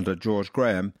galore under George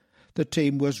Graham, the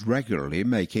team was regularly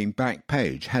making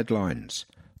back-page headlines.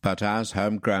 But as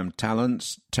homegrown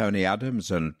talents, Tony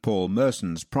Adams and Paul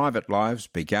Merson's private lives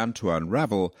began to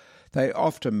unravel, they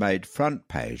often made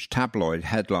front-page tabloid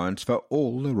headlines for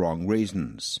all the wrong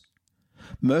reasons.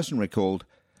 Merson recalled,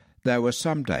 "There were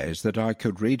some days that I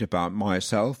could read about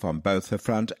myself on both the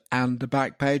front and the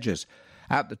back pages.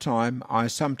 At the time, I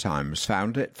sometimes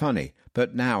found it funny,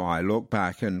 but now I look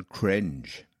back and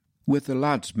cringe." With the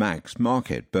Lads Max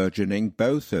market burgeoning,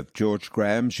 both of George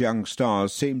Graham's young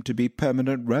stars seemed to be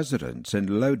permanent residents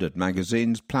in Loaded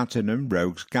Magazine's Platinum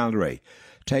Rogues Gallery,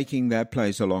 taking their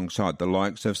place alongside the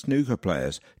likes of snooker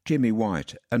players Jimmy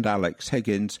White and Alex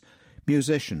Higgins,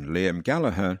 musician Liam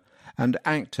Gallagher, and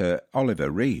actor Oliver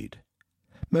Reed.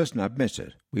 Merson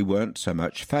admitted we weren't so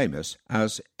much famous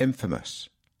as infamous.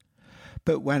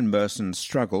 But when Merson's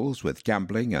struggles with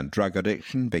gambling and drug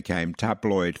addiction became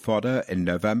tabloid fodder in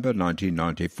November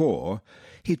 1994,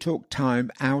 he took time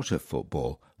out of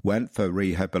football, went for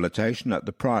rehabilitation at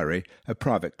the Priory, a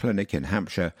private clinic in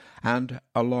Hampshire, and,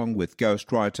 along with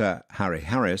ghostwriter Harry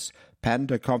Harris,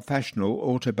 penned a confessional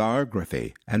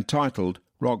autobiography entitled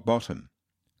Rock Bottom.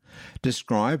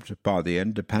 Described by The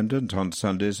Independent on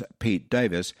Sunday's Pete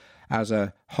Davis as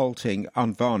a halting,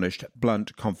 unvarnished,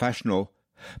 blunt confessional,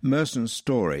 Merson's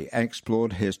story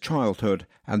explored his childhood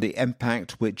and the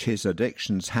impact which his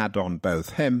addictions had on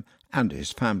both him and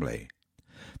his family.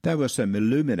 There were some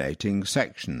illuminating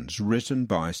sections written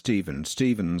by Stephen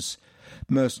Stevens,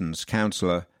 Merson's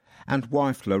counsellor, and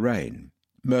wife Lorraine.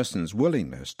 Merson's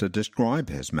willingness to describe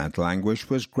his mental anguish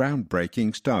was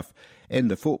groundbreaking stuff in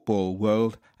the football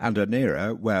world and an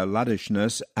era where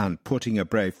laddishness and putting a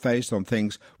brave face on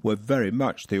things were very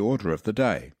much the order of the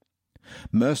day.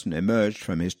 Merson emerged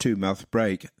from his 2-month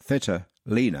break fitter,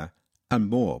 leaner, and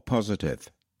more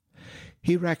positive.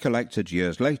 He recollected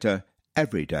years later,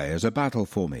 "Every day is a battle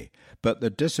for me, but the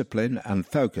discipline and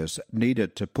focus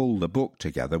needed to pull the book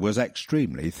together was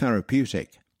extremely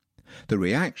therapeutic. The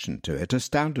reaction to it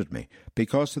astounded me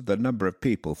because of the number of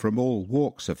people from all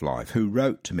walks of life who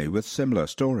wrote to me with similar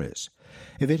stories.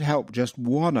 If it helped just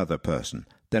one other person,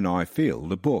 then I feel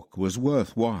the book was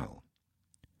worthwhile."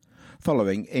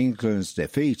 Following England's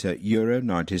defeat at Euro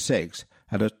 96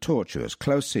 and a tortuous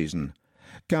close season,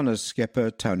 Gunners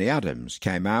skipper Tony Adams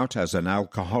came out as an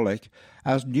alcoholic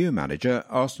as new manager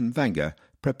Arsene Wenger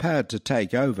prepared to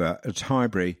take over at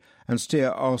Highbury and steer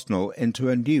Arsenal into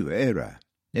a new era.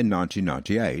 In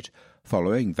 1998,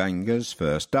 following Wenger's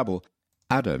first double,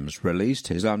 Adams released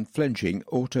his unflinching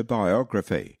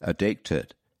autobiography,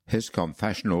 Addicted. His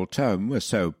confessional tone was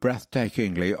so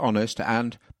breathtakingly honest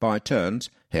and, by turns,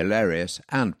 hilarious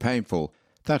and painful,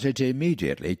 that it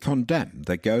immediately condemned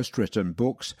the ghost-written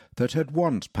books that had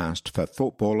once passed for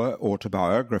footballer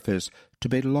autobiographies to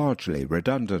be largely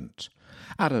redundant.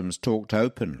 Adams talked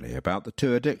openly about the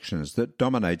two addictions that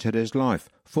dominated his life,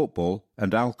 football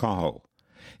and alcohol.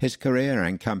 His career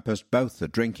encompassed both the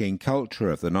drinking culture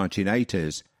of the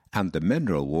 1980s and the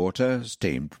mineral water,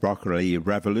 steamed broccoli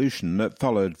revolution that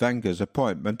followed Wenger's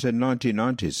appointment in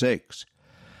 1996.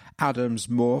 Adams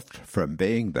morphed from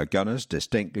being the Gunners'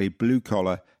 distinctly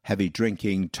blue-collar,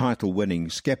 heavy-drinking, title-winning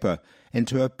skipper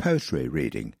into a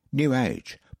poetry-reading, new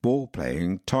age,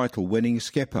 ball-playing, title-winning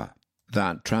skipper.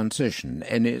 That transition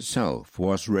in itself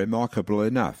was remarkable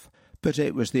enough, but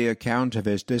it was the account of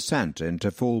his descent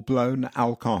into full-blown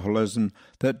alcoholism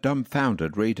that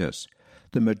dumbfounded readers.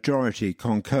 The majority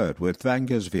concurred with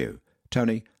Wenger's view.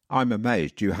 "Tony, I'm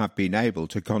amazed you have been able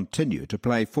to continue to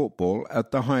play football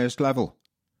at the highest level."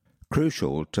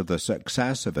 Crucial to the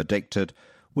success of Addicted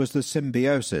was the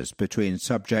symbiosis between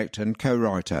subject and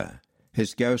co-writer.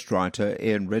 His ghostwriter,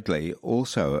 Ian Ridley,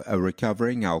 also a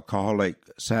recovering alcoholic,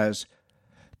 says,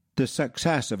 "The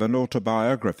success of an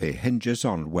autobiography hinges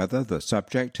on whether the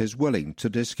subject is willing to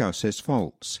discuss his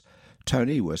faults.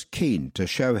 Tony was keen to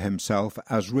show himself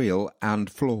as real and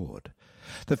flawed.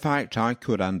 The fact I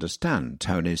could understand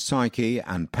Tony's psyche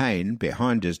and pain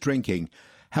behind his drinking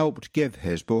helped give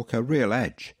his book a real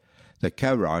edge. The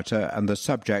co-writer and the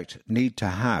subject need to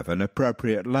have an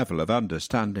appropriate level of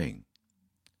understanding."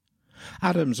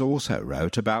 Adams also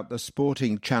wrote about the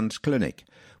Sporting Chance Clinic,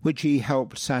 which he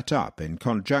helped set up in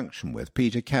conjunction with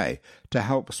Peter Kay to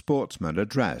help sportsmen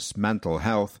address mental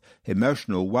health,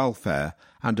 emotional welfare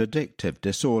and addictive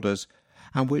disorders,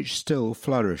 and which still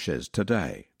flourishes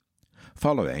today.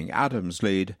 Following Adams'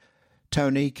 lead,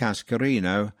 Tony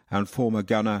Cascarino and former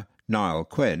gunner Niall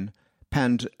Quinn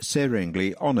penned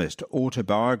searingly honest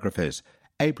autobiographies,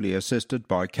 ably assisted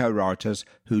by co-writers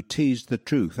who teased the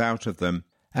truth out of them,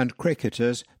 and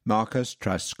cricketers Marcus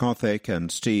Trescothick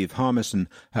and Steve Harmison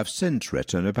have since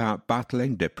written about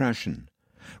battling depression.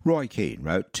 Roy Keane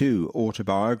wrote 2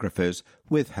 autobiographies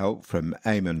with help from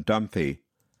Eamon Dunphy,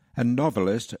 and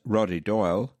novelist Roddy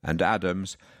Doyle and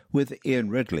Adams, with Ian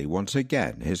Ridley once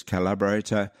again his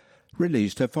collaborator,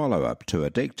 released a follow-up to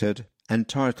Addicted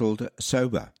entitled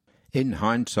Sober. In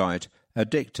hindsight,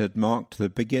 Addicted marked the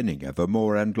beginning of a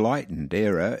more enlightened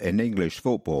era in English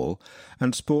football,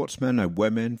 and sportsmen and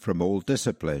women from all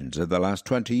disciplines in the last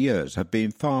 20 years have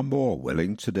been far more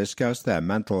willing to discuss their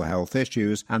mental health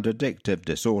issues and addictive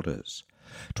disorders.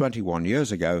 21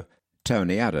 years ago,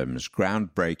 Tony Adams'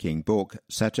 groundbreaking book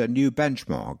set a new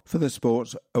benchmark for the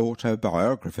sports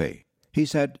autobiography. He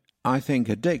said, "I think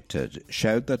Addicted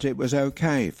showed that it was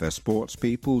okay for sports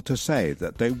people to say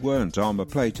that they weren't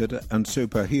armour-plated and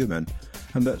superhuman,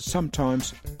 and that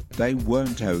sometimes they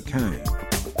weren't okay."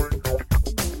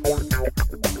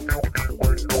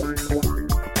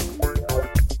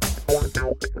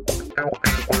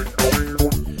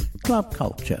 Club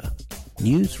culture.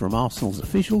 News from Arsenal's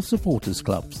official supporters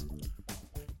clubs.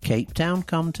 Cape Town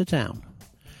come to town.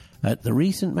 At the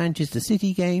recent Manchester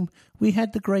City game, we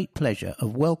had the great pleasure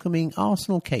of welcoming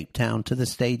Arsenal Cape Town to the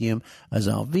stadium as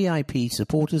our VIP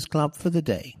supporters club for the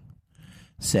day.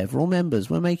 Several members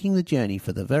were making the journey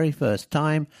for the very first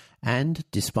time, and,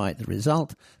 despite the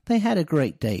result, they had a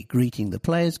great day greeting the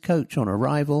players' coach on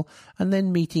arrival and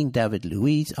then meeting David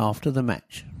Luiz after the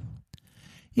match.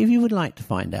 If you would like to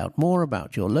find out more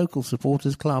about your local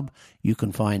supporters club, you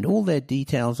can find all their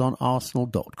details on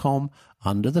arsenal.com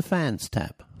under the Fans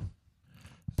tab.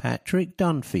 Patrick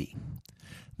Dunphy.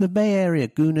 The Bay Area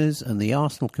Gooners and the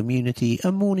Arsenal community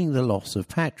are mourning the loss of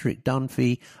Patrick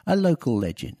Dunphy, a local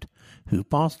legend, who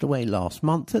passed away last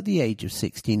month at the age of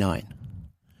 69.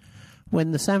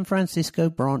 When the San Francisco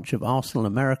branch of Arsenal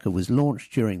America was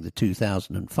launched during the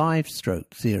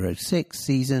 2005-06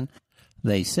 season,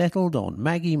 they settled on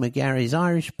Maggie McGarry's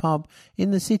Irish pub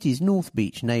in the city's North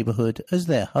Beach neighbourhood as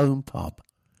their home pub.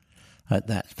 At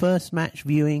that first match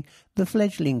viewing, the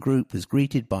fledgling group was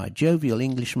greeted by a jovial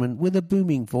Englishman with a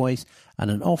booming voice and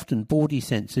an often bawdy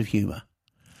sense of humour.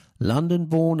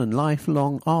 London-born and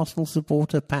lifelong Arsenal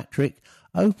supporter Patrick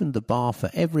opened the bar for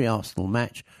every Arsenal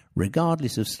match,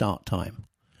 regardless of start time.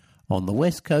 On the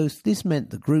West Coast, this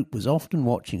meant the group was often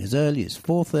watching as early as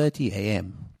 4:30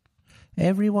 a.m.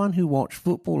 Everyone who watched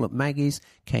football at Maggie's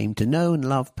came to know and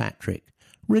love Patrick,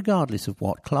 regardless of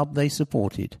what club they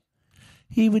supported.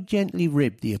 He would gently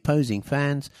rib the opposing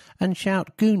fans and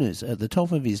shout "Gooners" at the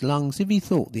top of his lungs if he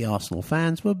thought the Arsenal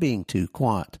fans were being too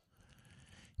quiet.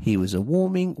 He was a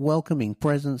warming, welcoming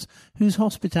presence whose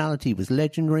hospitality was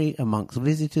legendary amongst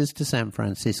visitors to San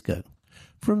Francisco.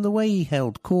 From the way he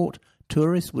held court,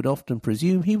 tourists would often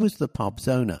presume he was the pub's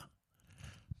owner.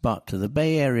 But to the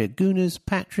Bay Area Gooners,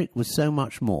 Patrick was so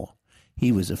much more.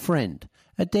 He was a friend,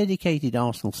 a dedicated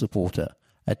Arsenal supporter,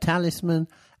 a talisman,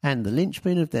 and the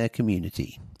linchpin of their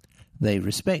community. They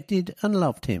respected and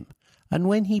loved him, and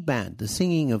when he banned the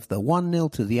singing of the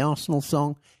 1-0 to the Arsenal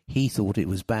song, he thought it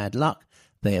was bad luck.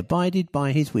 They abided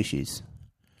by his wishes.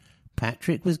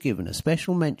 Patrick was given a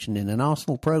special mention in an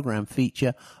Arsenal programme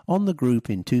feature on the group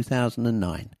in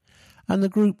 2009, and the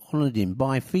group honoured him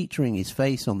by featuring his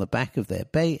face on the back of their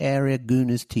Bay Area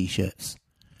Gooners t-shirts.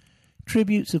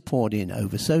 Tributes have poured in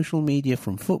over social media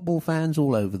from football fans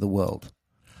all over the world.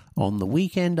 On the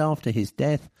weekend after his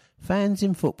death, fans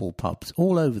in football pubs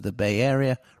all over the Bay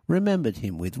Area remembered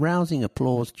him with rousing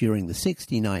applause during the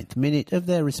 69th minute of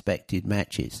their respected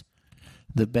matches.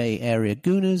 The Bay Area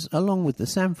Gooners, along with the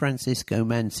San Francisco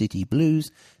Man City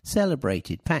Blues,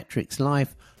 celebrated Patrick's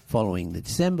life following the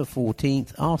December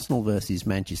 14th Arsenal vs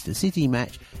Manchester City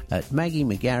match at Maggie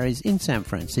McGarry's in San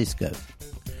Francisco.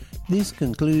 This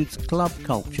concludes Club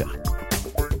Culture.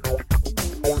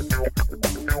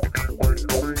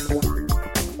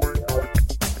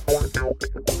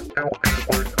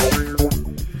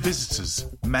 Visitors,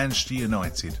 Manchester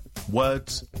United.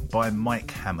 Words by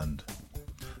Mike Hammond.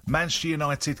 Manchester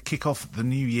United kick off the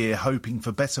new year hoping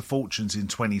for better fortunes in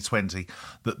 2020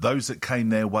 than those that came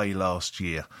their way last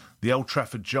year. The Old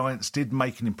Trafford Giants did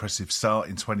make an impressive start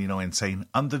in 2019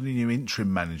 under the new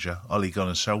interim manager, Ole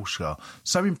Gunnar Solskjaer.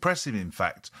 So impressive, in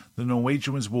fact, the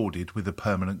Norwegian was awarded with a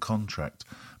permanent contract.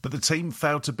 But the team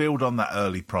failed to build on that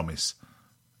early promise,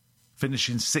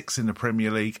 finishing sixth in the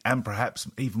Premier League and perhaps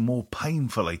even more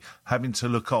painfully having to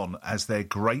look on as their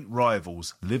great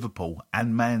rivals Liverpool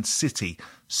and Man City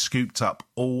scooped up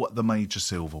all the major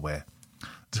silverware.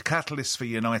 The catalyst for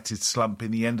United's slump in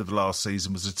the end of last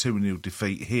season was a 2-0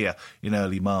 defeat here in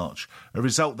early March, a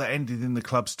result that ended in the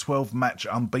club's 12-match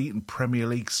unbeaten Premier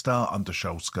League start under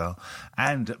Solskjaer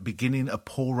and beginning a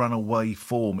poor run away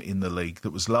form in the league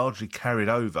that was largely carried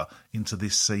over into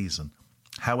this season.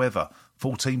 However,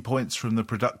 14 points from the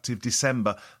productive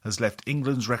December has left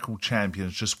England's record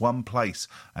champions just one place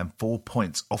and 4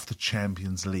 points off the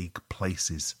Champions League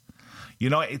places.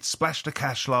 United splashed the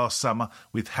cash last summer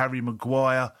with Harry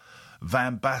Maguire,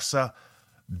 Van Basten,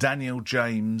 Daniel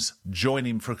James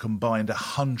joining for a combined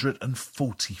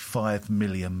 £145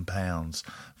 million.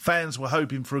 Fans were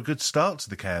hoping for a good start to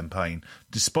the campaign,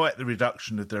 despite the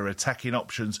reduction of their attacking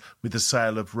options with the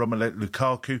sale of Romelu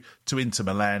Lukaku to Inter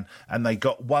Milan, and they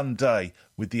got one day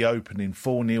with the opening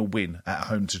 4-0 win at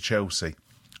home to Chelsea.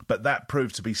 But that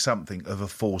proved to be something of a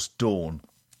forced dawn.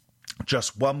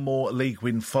 Just one more league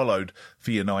win followed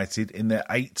for United in their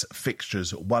 8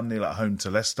 fixtures, 1-0 at home to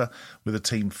Leicester, with the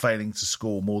team failing to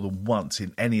score more than once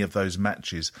in any of those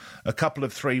matches. A couple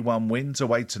of 3-1 wins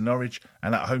away to Norwich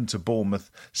and at home to Bournemouth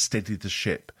steadied the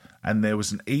ship. And there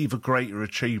was an even greater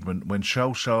achievement when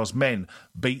Solskjaer's men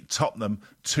beat Tottenham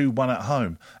 2-1 at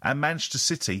home and Manchester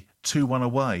City 2-1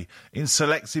 away. In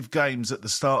selective games at the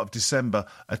start of December,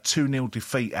 a 2-0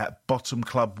 defeat at bottom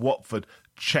club Watford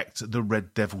checked the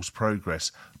Red Devils'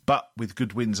 progress, but with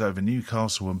good wins over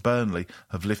Newcastle and Burnley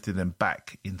have lifted them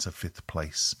back into 5th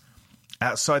place.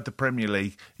 Outside the Premier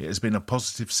League, it has been a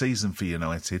positive season for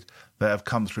United. They have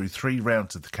come through 3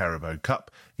 rounds of the Carabao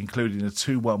Cup, including a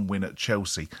 2-1 win at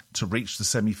Chelsea to reach the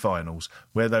semi-finals,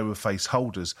 where they will face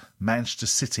holders Manchester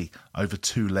City over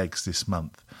 2 legs this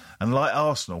month. And like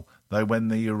Arsenal, they win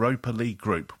the Europa League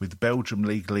group with Belgium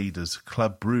League leaders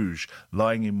Club Brugge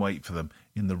lying in wait for them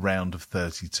in the round of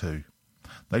 32.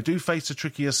 They do face a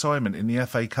tricky assignment in the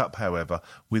FA Cup, however,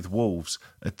 with Wolves,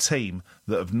 a team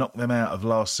that have knocked them out of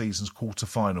last season's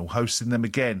quarter-final, hosting them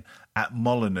again at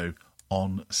Molineux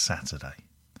on Saturday.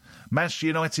 Manchester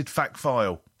United fact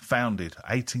file, founded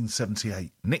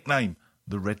 1878, nickname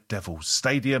the Red Devils,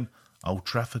 stadium Old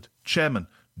Trafford, chairman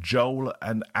Joel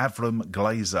and Avram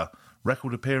Glazer,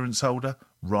 record appearance holder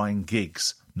Ryan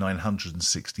Giggs,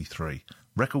 963,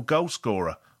 record goal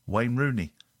scorer Wayne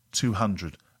Rooney,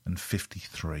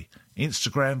 253.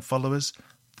 Instagram followers,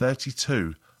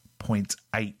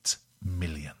 32.8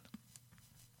 million.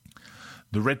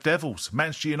 The Red Devils.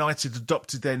 Manchester United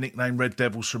adopted their nickname Red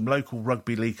Devils from local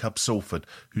rugby league club Salford,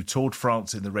 who toured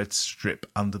France in the Red Strip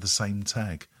under the same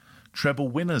tag. Treble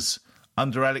winners.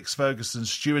 Under Alex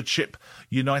Ferguson's stewardship,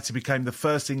 United became the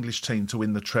first English team to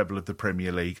win the treble of the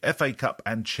Premier League, FA Cup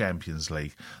and Champions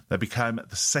League. They became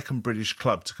the second British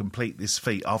club to complete this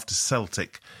feat after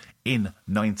Celtic in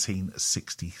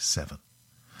 1967.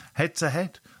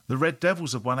 Head-to-head, the Red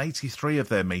Devils have won 83 of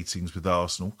their meetings with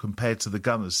Arsenal compared to the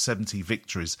Gunners' 70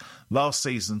 victories. Last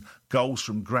season, goals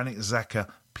from Granit Xhaka,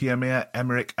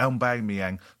 Pierre-Emerick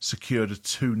Aubameyang secured a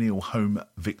 2-0 home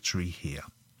victory here.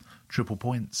 Triple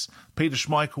points. Peter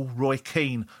Schmeichel, Roy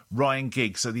Keane, Ryan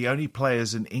Giggs are the only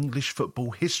players in English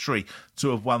football history to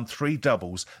have won 3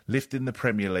 doubles, lifting the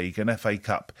Premier League and FA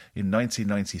Cup in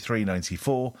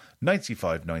 1993-94,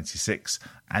 95-96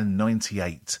 and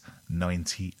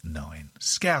 98-99.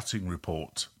 Scouting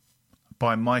report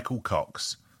by Michael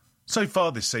Cox. So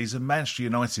far this season, Manchester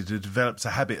United have developed a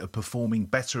habit of performing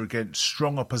better against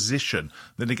strong opposition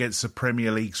than against the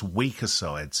Premier League's weaker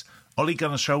sides. Ole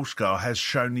Gunnar Solskjaer has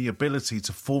shown the ability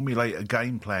to formulate a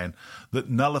game plan that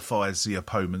nullifies the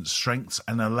opponent's strengths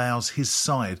and allows his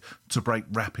side to break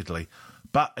rapidly.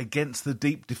 But against the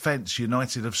deep defence,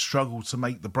 United have struggled to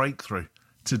make the breakthrough.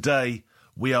 Today,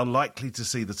 we are likely to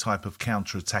see the type of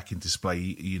counter-attacking display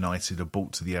United have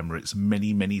brought to the Emirates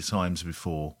many, many times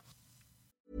before.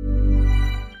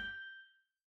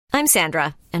 I'm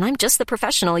Sandra, and I'm just the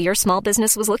professional your small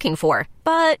business was looking for.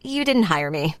 But you didn't hire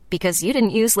me because you didn't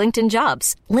use LinkedIn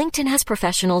Jobs. LinkedIn has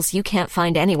professionals you can't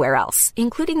find anywhere else,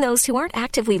 including those who aren't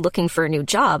actively looking for a new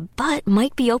job, but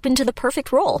might be open to the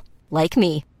perfect role, like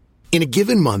me. In a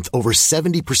given month, over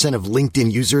 70% of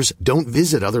LinkedIn users don't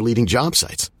visit other leading job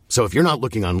sites. So if you're not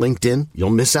looking on LinkedIn, you'll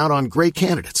miss out on great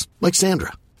candidates like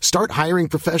Sandra. Start hiring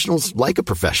professionals like a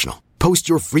professional. Post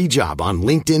your free job on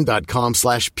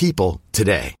linkedin.com/people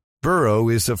today. Burrow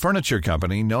is a furniture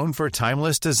company known for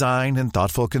timeless design and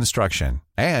thoughtful construction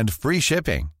and free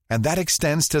shipping, and that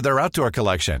extends to their outdoor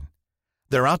collection.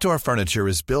 Their outdoor furniture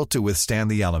is built to withstand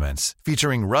the elements,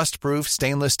 featuring rust-proof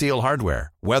stainless steel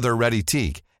hardware, weather-ready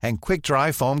teak, and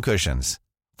quick-dry foam cushions.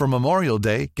 For Memorial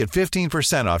Day, get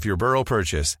 15% off your Burrow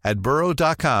purchase at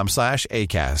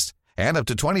burrow.com/ACAST and up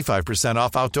to 25%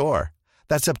 off outdoor.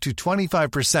 That's up to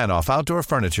 25% off outdoor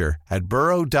furniture at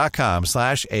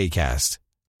burrow.com/ACAST.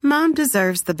 Mom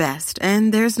deserves the best,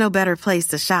 and there's no better place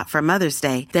to shop for Mother's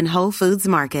Day than Whole Foods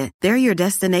Market. They're your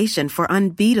destination for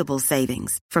unbeatable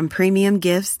savings, from premium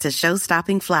gifts to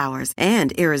show-stopping flowers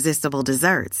and irresistible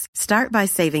desserts. Start by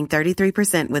saving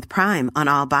 33% with Prime on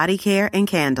all body care and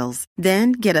candles.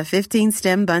 Then get a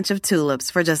 15-stem bunch of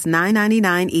tulips for just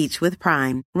 $9.99 each with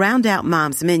Prime. Round out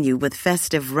Mom's menu with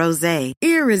festive rosé,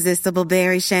 irresistible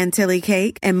berry chantilly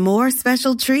cake, and more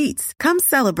special treats. Come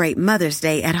celebrate Mother's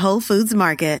Day at Whole Foods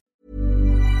Market.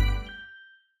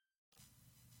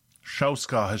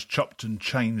 Solskjaer has chopped and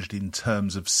changed in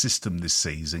terms of system this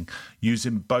season,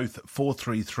 using both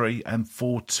 4-3-3 and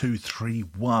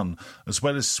 4-2-3-1, as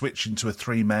well as switching to a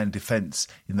three-man defence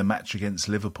in the match against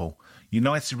Liverpool.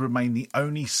 United remain the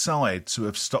only side to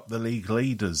have stopped the league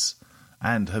leaders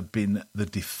and have been the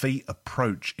defeat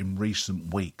approach in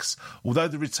recent weeks. Although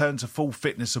the return to full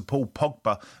fitness of Paul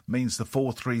Pogba means the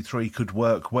 4-3-3 could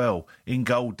work well, in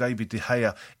goal David De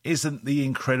Gea isn't the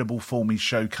incredible form he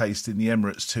showcased in the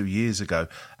Emirates 2 years ago,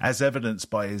 as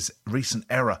evidenced by his recent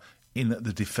error in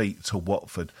the defeat to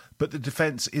Watford. But the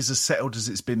defence is as settled as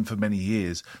it's been for many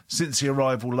years. Since the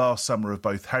arrival last summer of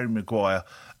both Harry Maguire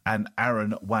and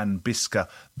Aaron Wan-Bissaka,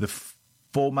 the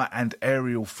former and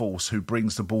aerial force who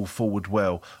brings the ball forward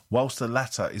well, whilst the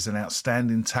latter is an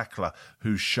outstanding tackler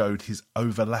who showed his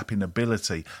overlapping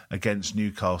ability against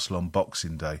Newcastle on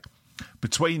Boxing Day.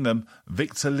 Between them,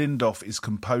 Victor Lindelof is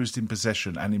composed in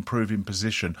possession and improving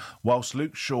position, whilst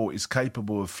Luke Shaw is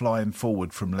capable of flying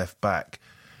forward from left back.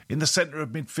 In the centre of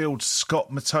midfield, Scott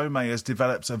McTominay has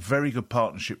developed a very good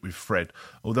partnership with Fred.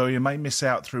 Although he may miss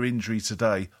out through injury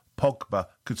today, Pogba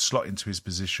could slot into his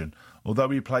position. Although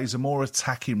he plays a more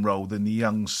attacking role than the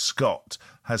young Scot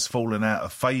has fallen out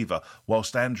of favour,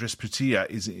 whilst Andres Pereira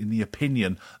is, in the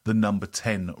opinion, the number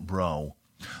 10 role.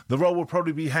 The role will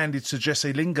probably be handed to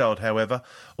Jesse Lingard, however.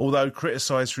 Although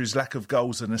criticised for his lack of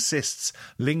goals and assists,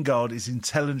 Lingard is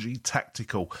intelligently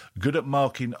tactical, good at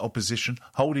marking opposition,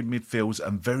 holding midfields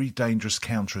and very dangerous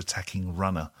counter-attacking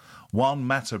runner. Juan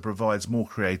Mata provides more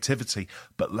creativity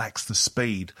but lacks the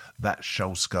speed that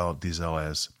Solskjaer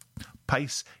desires.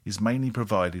 Pace is mainly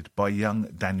provided by young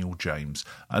Daniel James,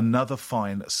 another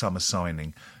fine summer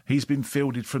signing. He's been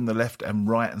fielded from the left and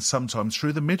right and sometimes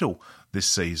through the middle this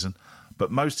season, but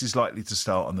most is likely to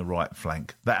start on the right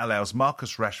flank. That allows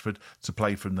Marcus Rashford to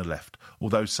play from the left.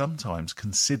 Although sometimes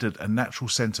considered a natural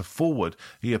centre forward,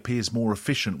 he appears more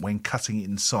efficient when cutting it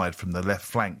inside from the left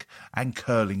flank and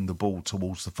curling the ball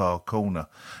towards the far corner.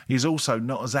 He is also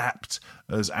not as apt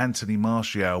as Anthony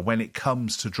Martial when it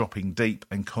comes to dropping deep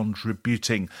and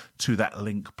contributing to that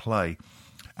link play.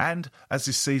 And, as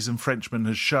this season Frenchman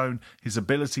has shown, his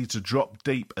ability to drop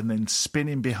deep and then spin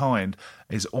in behind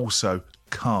is also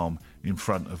calm in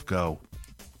front of goal.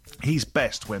 He's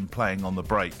best when playing on the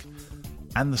break,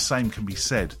 and the same can be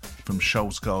said from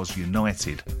Solskjaer's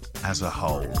United as a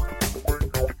whole.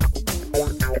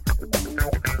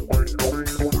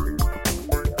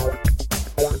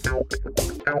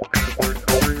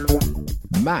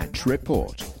 Match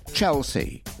report.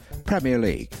 Chelsea, Premier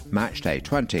League, Match Day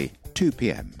 20, 2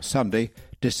 p.m, Sunday,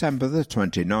 December the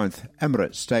 29th,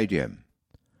 Emirates Stadium.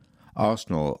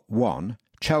 Arsenal 1,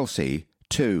 Chelsea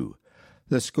 2.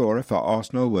 The scorer for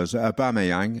Arsenal was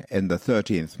Aubameyang in the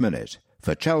 13th minute.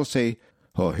 For Chelsea,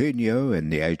 Jorginho in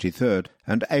the 83rd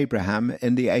and Abraham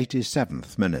in the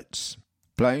 87th minutes.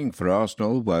 Playing for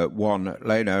Arsenal were 1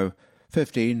 Leno,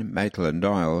 15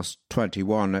 Maitland-Niles,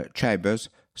 21 Chambers,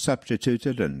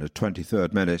 substituted in the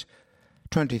 23rd minute,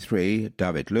 23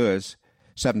 David Luiz,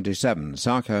 77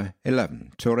 Saka,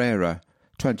 11 Torreira,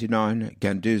 29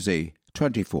 Guendouzi,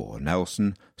 24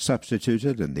 Nelson,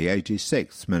 substituted in the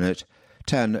 86th minute,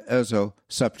 10 Ozil,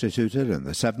 substituted in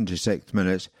the 76th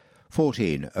minute,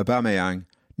 14 Aubameyang,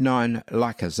 9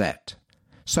 Lacazette.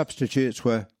 Substitutes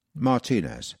were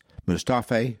Martinez,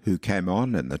 Mustafi, who came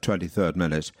on in the 23rd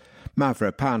minute,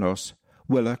 Mavropanos,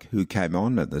 Willock, who came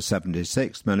on in the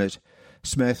 76th minute,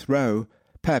 Smith Rowe,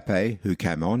 Pepe, who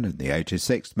came on in the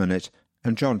 86th minute,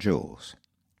 and John Jules.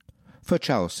 For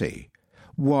Chelsea,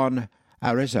 1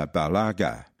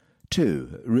 Arrizabalaga,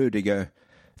 2 Rudiger,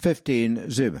 15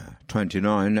 Zuma,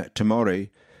 29 Tomori,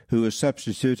 who was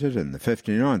substituted in the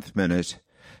 59th minute,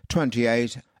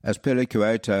 28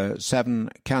 Azpilicueta, 7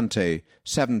 Kante,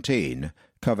 17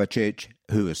 Kovacic,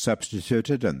 who was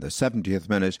substituted in the 70th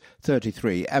minute,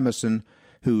 33 Emerson,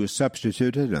 who was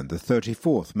substituted in the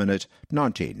 34th minute,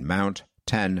 19 Mount,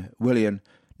 10 Willian,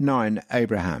 9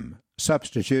 Abraham.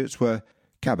 Substitutes were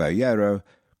Caballero,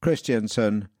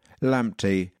 Christiansen,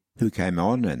 Lamptey, who came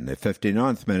on in the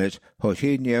 59th minute,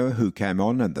 Jorginho, who came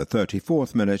on in the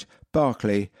 34th minute,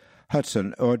 Barkley,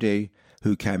 Hudson-Odoi,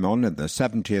 who came on in the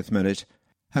 70th minute,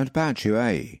 and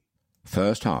Batshuayi.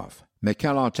 First half.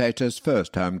 Mikel Arteta's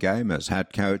first home game as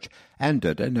head coach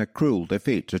ended in a cruel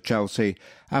defeat to Chelsea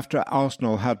after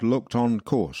Arsenal had looked on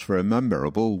course for a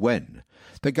memorable win.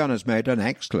 The Gunners made an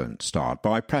excellent start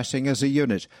by pressing as a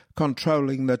unit,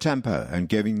 controlling the tempo and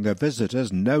giving the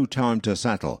visitors no time to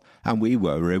settle, and we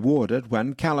were rewarded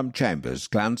when Callum Chambers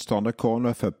glanced on a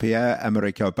corner for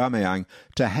Pierre-Emerick Aubameyang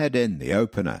to head in the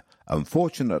opener.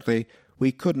 Unfortunately,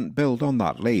 we couldn't build on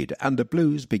that lead, and the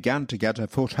Blues began to get a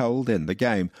foothold in the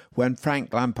game when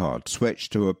Frank Lampard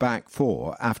switched to a back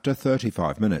four after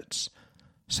 35 minutes.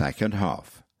 Second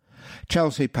half.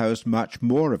 Chelsea posed much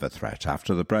more of a threat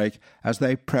after the break as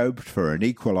they probed for an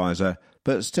equaliser,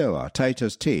 but still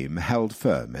Arteta's team held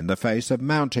firm in the face of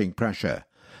mounting pressure.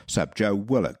 Sub Joe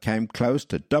Willock came close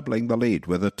to doubling the lead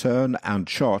with a turn and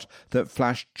shot that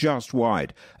flashed just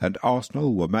wide, and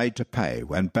Arsenal were made to pay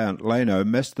when Bernd Leno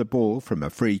missed the ball from a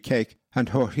free kick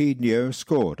and Jorginho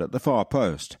scored at the far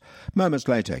post. Moments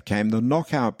later came the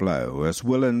knockout blow as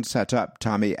Willan set up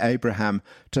Tammy Abraham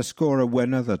to score a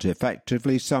winner that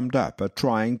effectively summed up a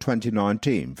trying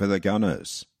 2019 for the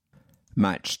Gunners.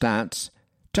 Match stats: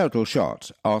 total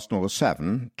shots, Arsenal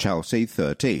 7, Chelsea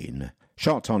 13.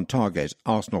 Shots on target,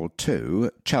 Arsenal 2,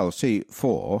 Chelsea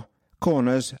 4.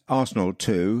 Corners, Arsenal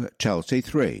 2, Chelsea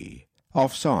 3.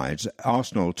 Offsides,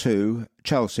 Arsenal 2,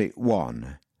 Chelsea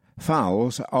 1.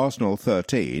 Fouls, Arsenal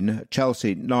 13,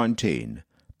 Chelsea 19.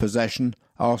 Possession,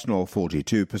 Arsenal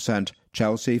 42%,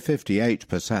 Chelsea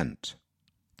 58%.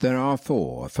 There are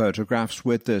 4 photographs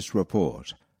with this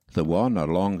report. The one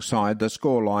alongside the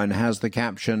scoreline has the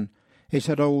caption, "It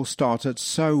had all started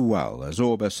so well as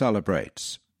Auba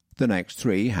celebrates." The next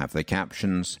 3 have the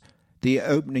captions, "The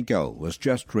opening goal was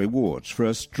just rewards for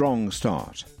a strong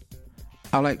start."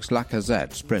 Alex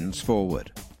Lacazette sprints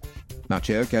forward.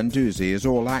 Matteo Guendouzi is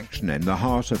all action in the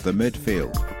heart of the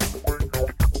midfield.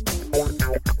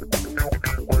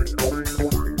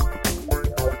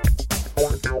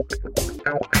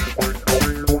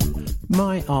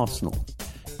 My Arsenal.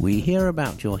 We hear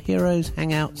about your heroes,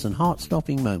 hangouts and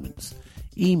heart-stopping moments.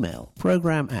 Email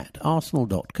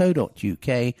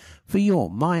programme@arsenal.co.uk for your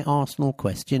My Arsenal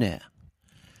questionnaire.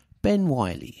 Ben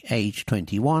Wiley, age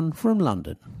 21, from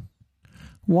London.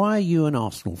 Why are you an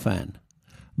Arsenal fan?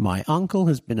 My uncle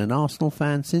has been an Arsenal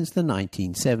fan since the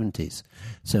 1970s,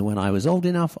 so when I was old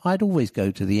enough I'd always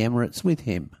go to the Emirates with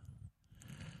him.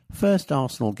 First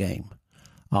Arsenal game.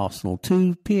 Arsenal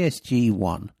 2, PSG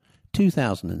 1,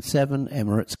 2007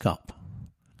 Emirates Cup.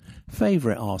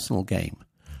 Favourite Arsenal game.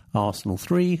 Arsenal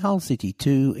 3, Hull City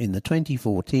 2 in the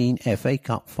 2014 FA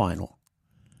Cup final.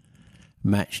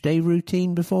 Match day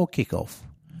routine before kick-off.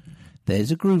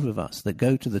 There's a group of us that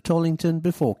go to the Tollington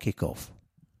before kick-off.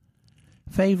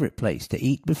 Favourite place to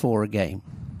eat before a game.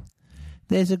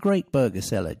 There's a great burger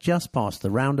seller just past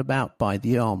the roundabout by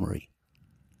the Armoury.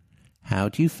 How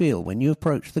do you feel when you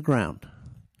approach the ground?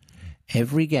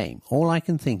 Every game, all I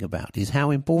can think about is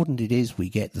how important it is we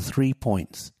get the 3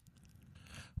 points.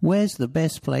 Where's the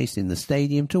best place in the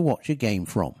stadium to watch a game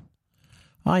from?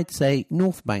 I'd say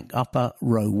North Bank Upper,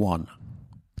 row 1.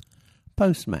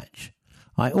 Post-match.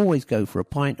 I always go for a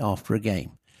pint after a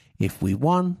game. If we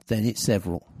won, then it's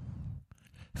several.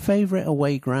 Favourite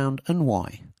away ground and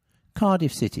why?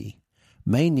 Cardiff City,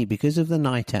 mainly because of the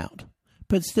night out,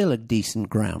 but still a decent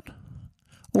ground.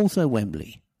 Also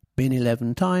Wembley, been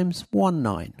 11 times, won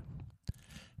 9.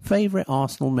 Favourite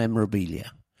Arsenal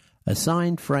memorabilia? A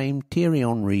signed framed Thierry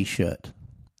Henry shirt.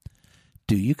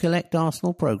 Do you collect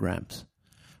Arsenal programmes?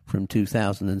 From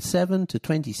 2007 to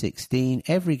 2016,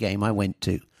 every game I went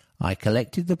to, I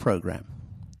collected the programme.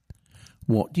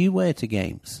 What do you wear to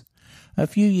games? A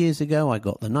few years ago I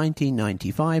got the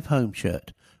 1995 home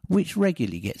shirt, which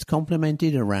regularly gets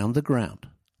complimented around the ground.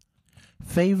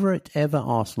 Favourite ever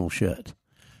Arsenal shirt?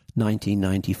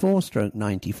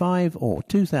 1994/95 or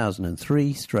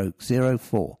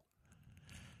 2003/04.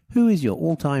 Who is your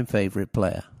all-time favourite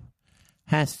player?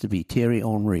 Has to be Thierry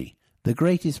Henry, the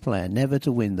greatest player never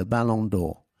to win the Ballon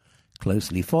d'Or,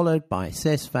 closely followed by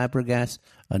Cesc Fabregas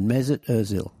and Mesut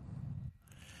Ozil.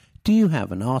 Do you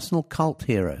have an Arsenal cult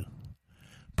hero?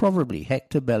 Probably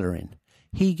Hector Bellerin.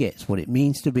 He gets what it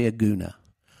means to be a Gooner.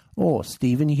 Or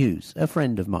Stephen Hughes, a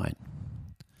friend of mine.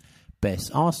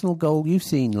 Best Arsenal goal you've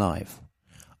seen live?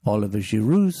 Oliver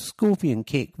Giroud's scorpion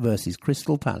kick versus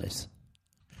Crystal Palace.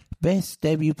 Best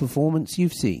debut performance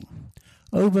you've seen?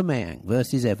 Aubameyang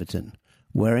versus Everton,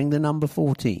 wearing the number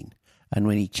 14, and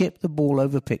when he chipped the ball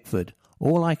over Pickford,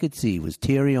 all I could see was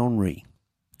Thierry Henry.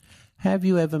 Have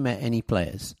you ever met any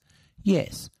players?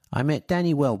 Yes, I met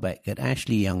Danny Welbeck at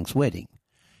Ashley Young's wedding,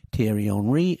 Thierry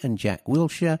Henry and Jack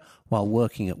Wilshere while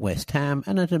working at West Ham,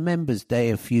 and at a members' day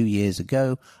a few years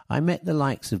ago, I met the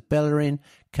likes of Bellerin,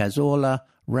 Cazorla,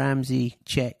 Ramsey,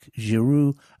 Cech,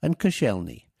 Giroud and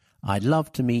Koscielny. I'd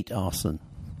love to meet Arsene.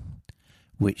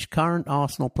 Which current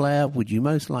Arsenal player would you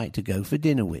most like to go for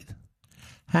dinner with?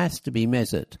 Has to be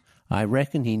Mesut. I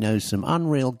reckon he knows some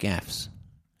unreal gaffes.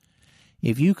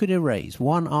 If you could erase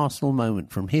one Arsenal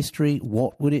moment from history,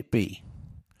 what would it be?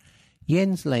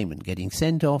 Jens Lehmann getting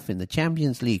sent off in the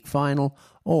Champions League final,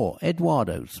 or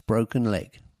Eduardo's broken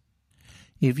leg.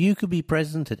 If you could be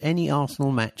present at any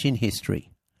Arsenal match in history,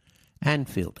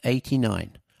 Anfield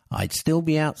 89, I'd still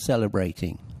be out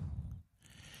celebrating.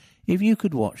 If you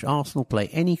could watch Arsenal play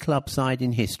any club side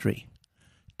in history,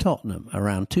 Tottenham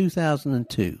around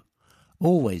 2002,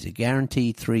 always a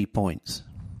guaranteed 3 points.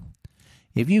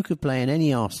 If you could play in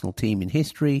any Arsenal team in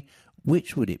history,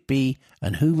 which would it be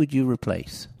and who would you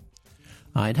replace?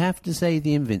 I'd have to say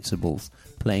the Invincibles,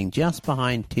 playing just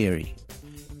behind Thierry.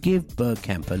 Give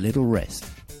Bergkamp a little rest.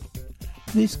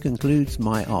 This concludes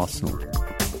my Arsenal.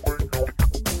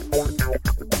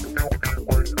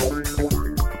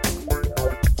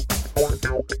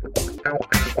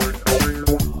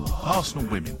 Arsenal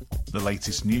Women, the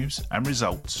latest news and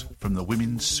results from the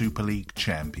Women's Super League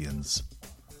champions.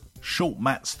 Short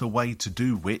mats the way to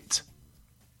do wit.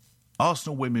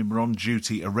 Arsenal women were on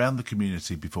duty around the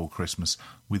community before Christmas,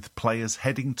 with players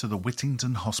heading to the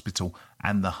Whittington Hospital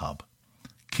and the Hub.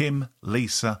 Kim,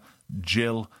 Lisa,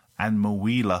 Jill and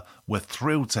Mawila were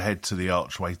thrilled to head to the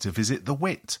Archway to visit the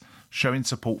Wit, showing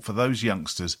support for those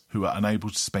youngsters who are unable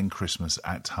to spend Christmas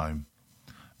at home.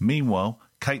 Meanwhile,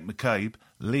 Kate McCabe,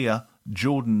 Leah,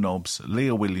 Jordan Nobbs,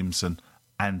 Leah Williamson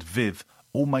and Viv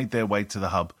all made their way to the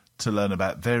Hub to learn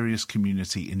about various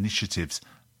community initiatives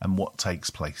and what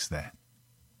takes place there.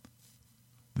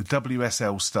 The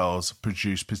WSL stars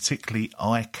produced particularly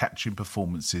eye-catching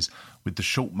performances with the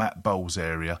short mat bowls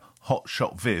area. Hot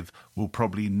Shot Viv will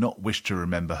probably not wish to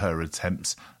remember her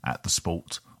attempts at the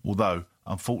sport, although,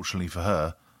 unfortunately for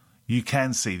her, you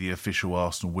can see the official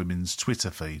Arsenal women's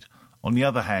Twitter feed. On the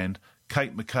other hand,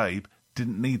 Kate McCabe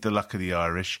didn't need the luck of the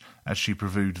Irish, as she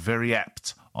proved very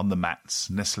apt on the mats,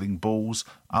 nestling balls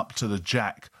up to the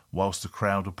jack whilst the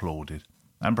crowd applauded.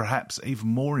 And perhaps even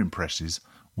more impressive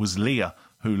was Leah,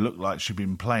 who looked like she'd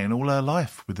been playing all her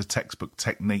life with the textbook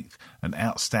technique and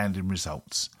outstanding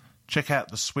results. Check out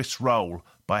the Swiss roll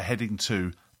by heading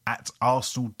to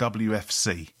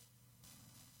 @ArsenalWFC.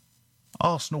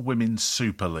 Arsenal Women's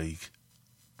Super League.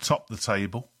 Top the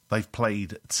table. They've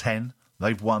played 10.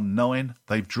 They've won 9.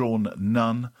 They've drawn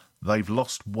none. They've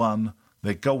lost 1.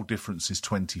 Their goal difference is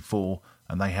 24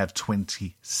 and they have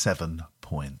 27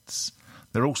 points.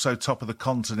 They're also top of the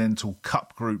Continental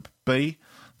Cup Group B.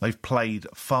 They've played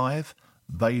 5.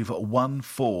 They've won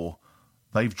 4.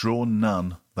 They've drawn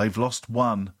none. They've lost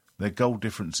 1. Their goal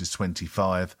difference is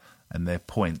 25 and their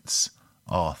points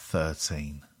are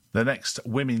 13. The next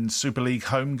Women's Super League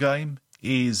home game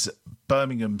is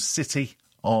Birmingham City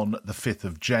on the 5th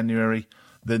of January.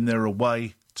 Then they're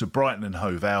away to Brighton and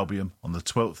Hove Albion on the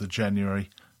 12th of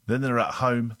January. Then they're at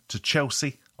home to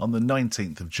Chelsea on the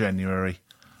 19th of January.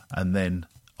 And then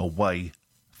away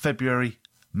February,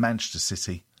 Manchester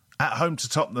City. At home to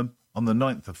Tottenham on the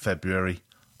 9th of February.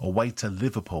 Away to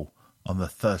Liverpool on the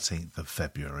 13th of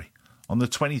February. On the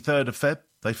 23rd of Feb,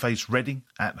 they face Reading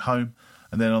at home.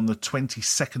 And then on the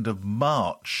 22nd of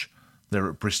March, they're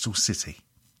at Bristol City.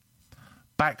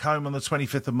 Back home on the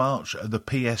 25th of March are the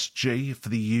PSG for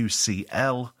the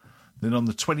UCL. Then on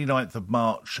the 29th of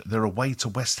March, they're away to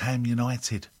West Ham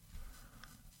United.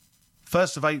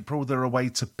 1st of April, they're away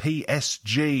to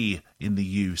PSG in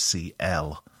the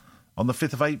UCL. On the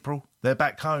 5th of April, they're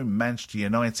back home, Manchester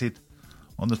United.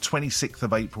 On the 26th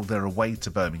of April, they're away to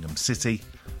Birmingham City.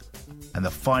 And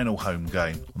the final home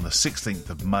game on the 16th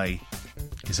of May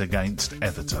is against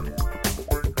Everton.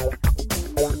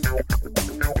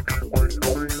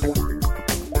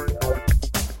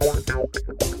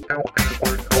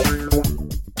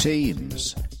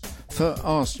 Teams. For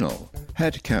Arsenal,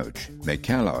 head coach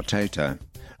Mikel Arteta,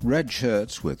 red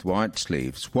shirts with white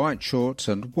sleeves, white shorts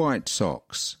and white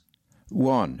socks.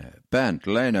 1. Bernd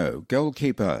Leno,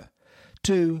 goalkeeper.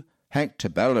 2. Hector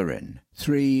Bellerin.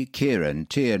 3. Kieran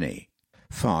Tierney.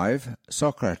 5.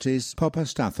 Socrates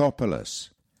Papastathopoulos.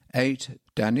 8.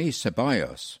 Dani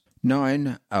Ceballos.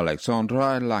 9.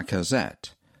 Alexandre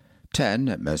Lacazette.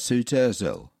 10. Mesut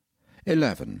Ozil.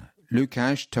 11.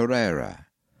 Lucas Torreira.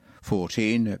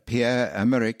 14.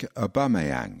 Pierre-Emerick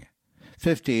Aubameyang.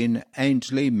 15.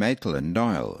 Ainsley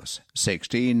Maitland-Niles.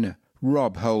 16.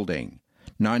 Rob Holding.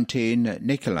 19.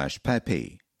 Nicolas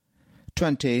Pepe.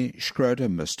 20. Schroeder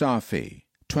Mustafi.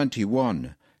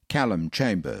 21. Callum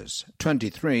Chambers.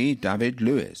 23. David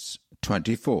Luiz.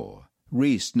 24.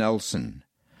 Reece Nelson.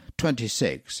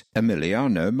 26.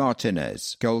 Emiliano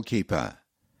Martinez, goalkeeper.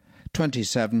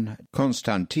 27.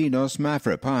 Konstantinos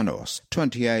Mavropanos.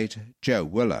 28. Joe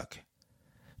Willock.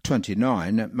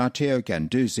 29. Matteo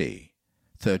Guendouzi.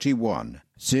 31.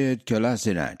 Sead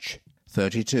Kolasinac.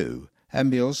 32.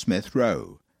 Emile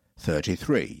Smith-Rowe.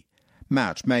 33.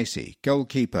 Matt Macey,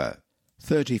 goalkeeper.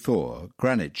 34.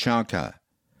 Granit Xhaka.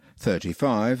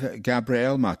 35.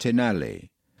 Gabriel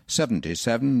Martinelli.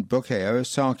 77. Bukayo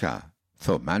Saka.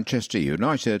 For Manchester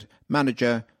United,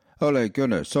 manager Ole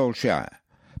Gunnar Solskjaer.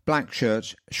 Black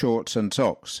shirts, shorts and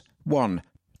socks. 1.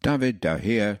 David De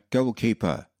Gea,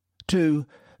 goalkeeper. 2.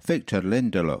 Victor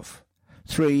Lindelof.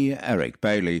 3. Eric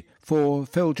Bailly. 4.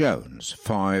 Phil Jones.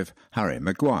 5. Harry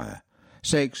Maguire.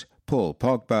 6. Paul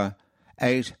Pogba.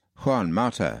 8. Juan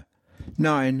Mata.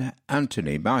 9.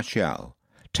 Anthony Martial.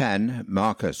 10.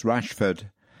 Marcus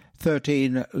Rashford.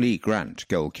 13. Lee Grant,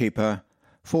 goalkeeper.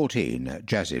 14.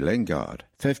 Jesse Lingard.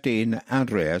 15.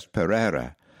 Andreas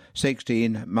Pereira.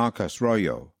 16. Marcus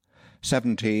Royo.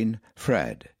 17.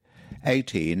 Fred.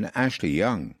 18. Ashley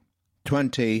Young.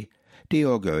 20.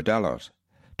 Diogo Dalot.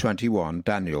 21.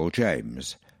 Daniel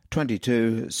James.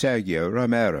 22. Sergio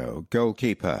Romero,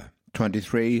 goalkeeper.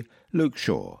 23. Luke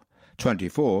Shaw.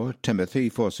 24. Timothy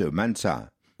Fosu-Mensah.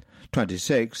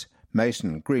 26.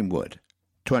 Mason Greenwood.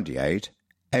 28.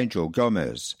 Angel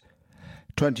Gomez.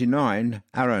 29.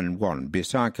 Aaron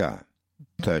Wan-Bissaka.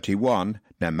 31.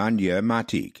 Nemanja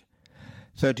Matic.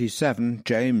 37.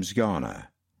 James Garner.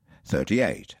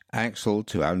 38. Axel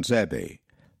Tuanzebe.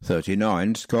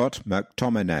 39. Scott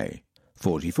McTominay.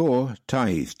 44.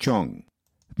 Tahith Chong.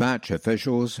 Match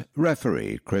officials: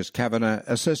 referee Chris Kavanagh,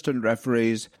 assistant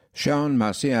referees Sean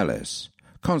Marcialis,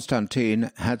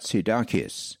 Konstantin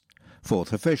Hatzidakis,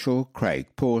 fourth official Craig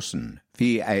Pawson,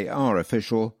 VAR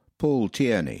official Paul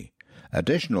Tierney,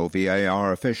 additional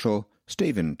VAR official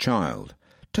Stephen Child.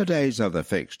 Today's other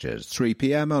fixtures, 3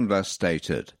 p.m. unless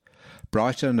stated.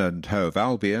 Brighton and Hove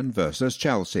Albion versus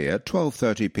Chelsea at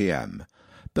 12:30 p.m.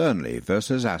 Burnley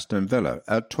versus Aston Villa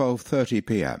at 12:30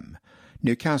 p.m.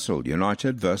 Newcastle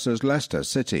United versus Leicester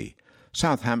City.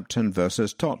 Southampton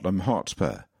versus Tottenham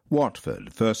Hotspur.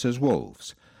 Watford versus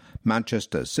Wolves.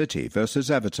 Manchester City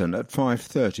versus Everton at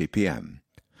 5:30 p.m.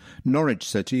 Norwich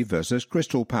City versus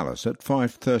Crystal Palace at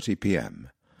 5:30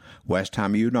 p.m. West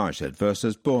Ham United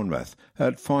versus Bournemouth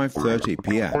at 5:30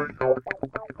 p.m.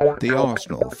 The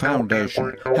Arsenal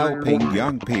Foundation, helping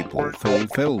young people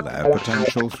fulfil their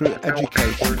potential through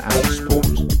education and sport.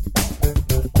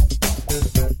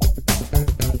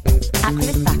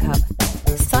 Acronis Backup.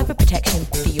 Cyber protection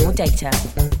for your data.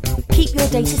 Keep your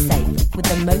data safe with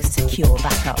the most secure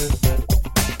backup.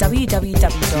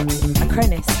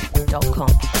 www.acronis.com.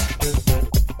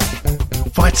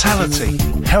 Vitality,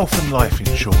 health and life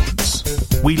insurance.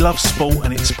 We love sport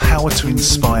and its power to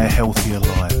inspire healthier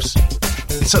lives.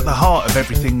 It's at the heart of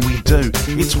everything we do.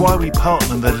 It's why we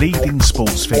partner the leading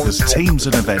sports figures, teams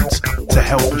and events to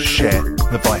help us share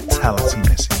the Vitality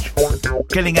message.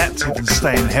 Getting active and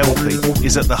staying healthy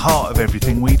is at the heart of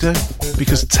everything we do,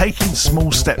 because taking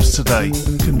small steps today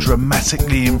can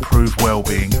dramatically improve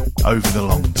well-being over the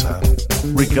long term,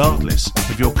 regardless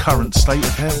of your current state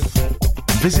of health.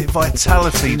 Visit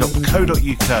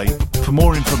vitality.co.uk for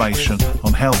more information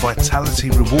on how Vitality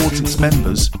rewards its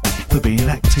members for being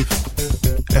active.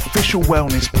 Official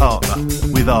wellness partner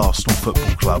with Arsenal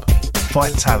Football Club.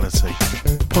 Vitality.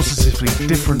 Positively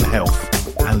different health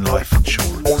and life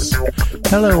insurance.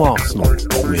 Hello Arsenal,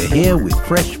 we're here with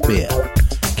fresh beer.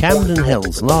 Camden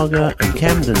Hells Lager and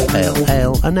Camden Pale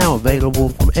Ale are now available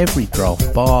from every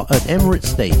draft bar at Emirates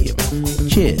Stadium.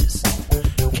 Cheers.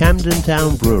 Camden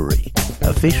Town Brewery,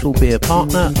 official beer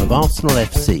partner of Arsenal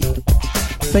FC.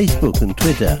 Facebook and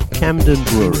Twitter, Camden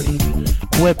Brewery.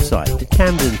 Website,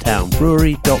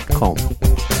 camdentownbrewery.com.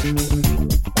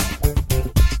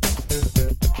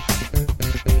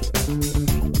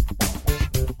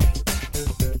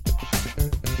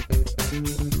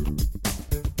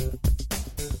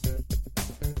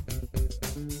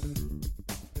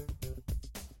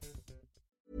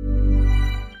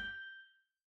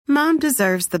 Mom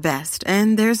deserves the best,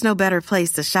 and there's no better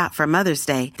place to shop for Mother's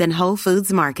Day than Whole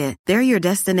Foods Market. They're your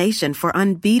destination for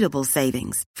unbeatable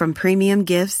savings, from premium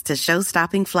gifts to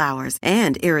show-stopping flowers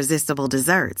and irresistible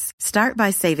desserts. Start by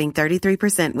saving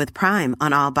 33% with Prime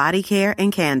on all body care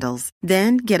and candles.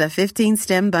 Then get a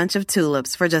 15-stem bunch of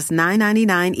tulips for just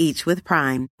 $9.99 each with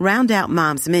Prime. Round out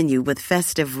Mom's menu with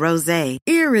festive rosé,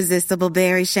 irresistible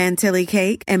berry chantilly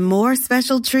cake, and more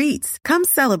special treats. Come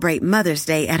celebrate Mother's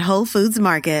Day at Whole Foods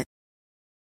Market.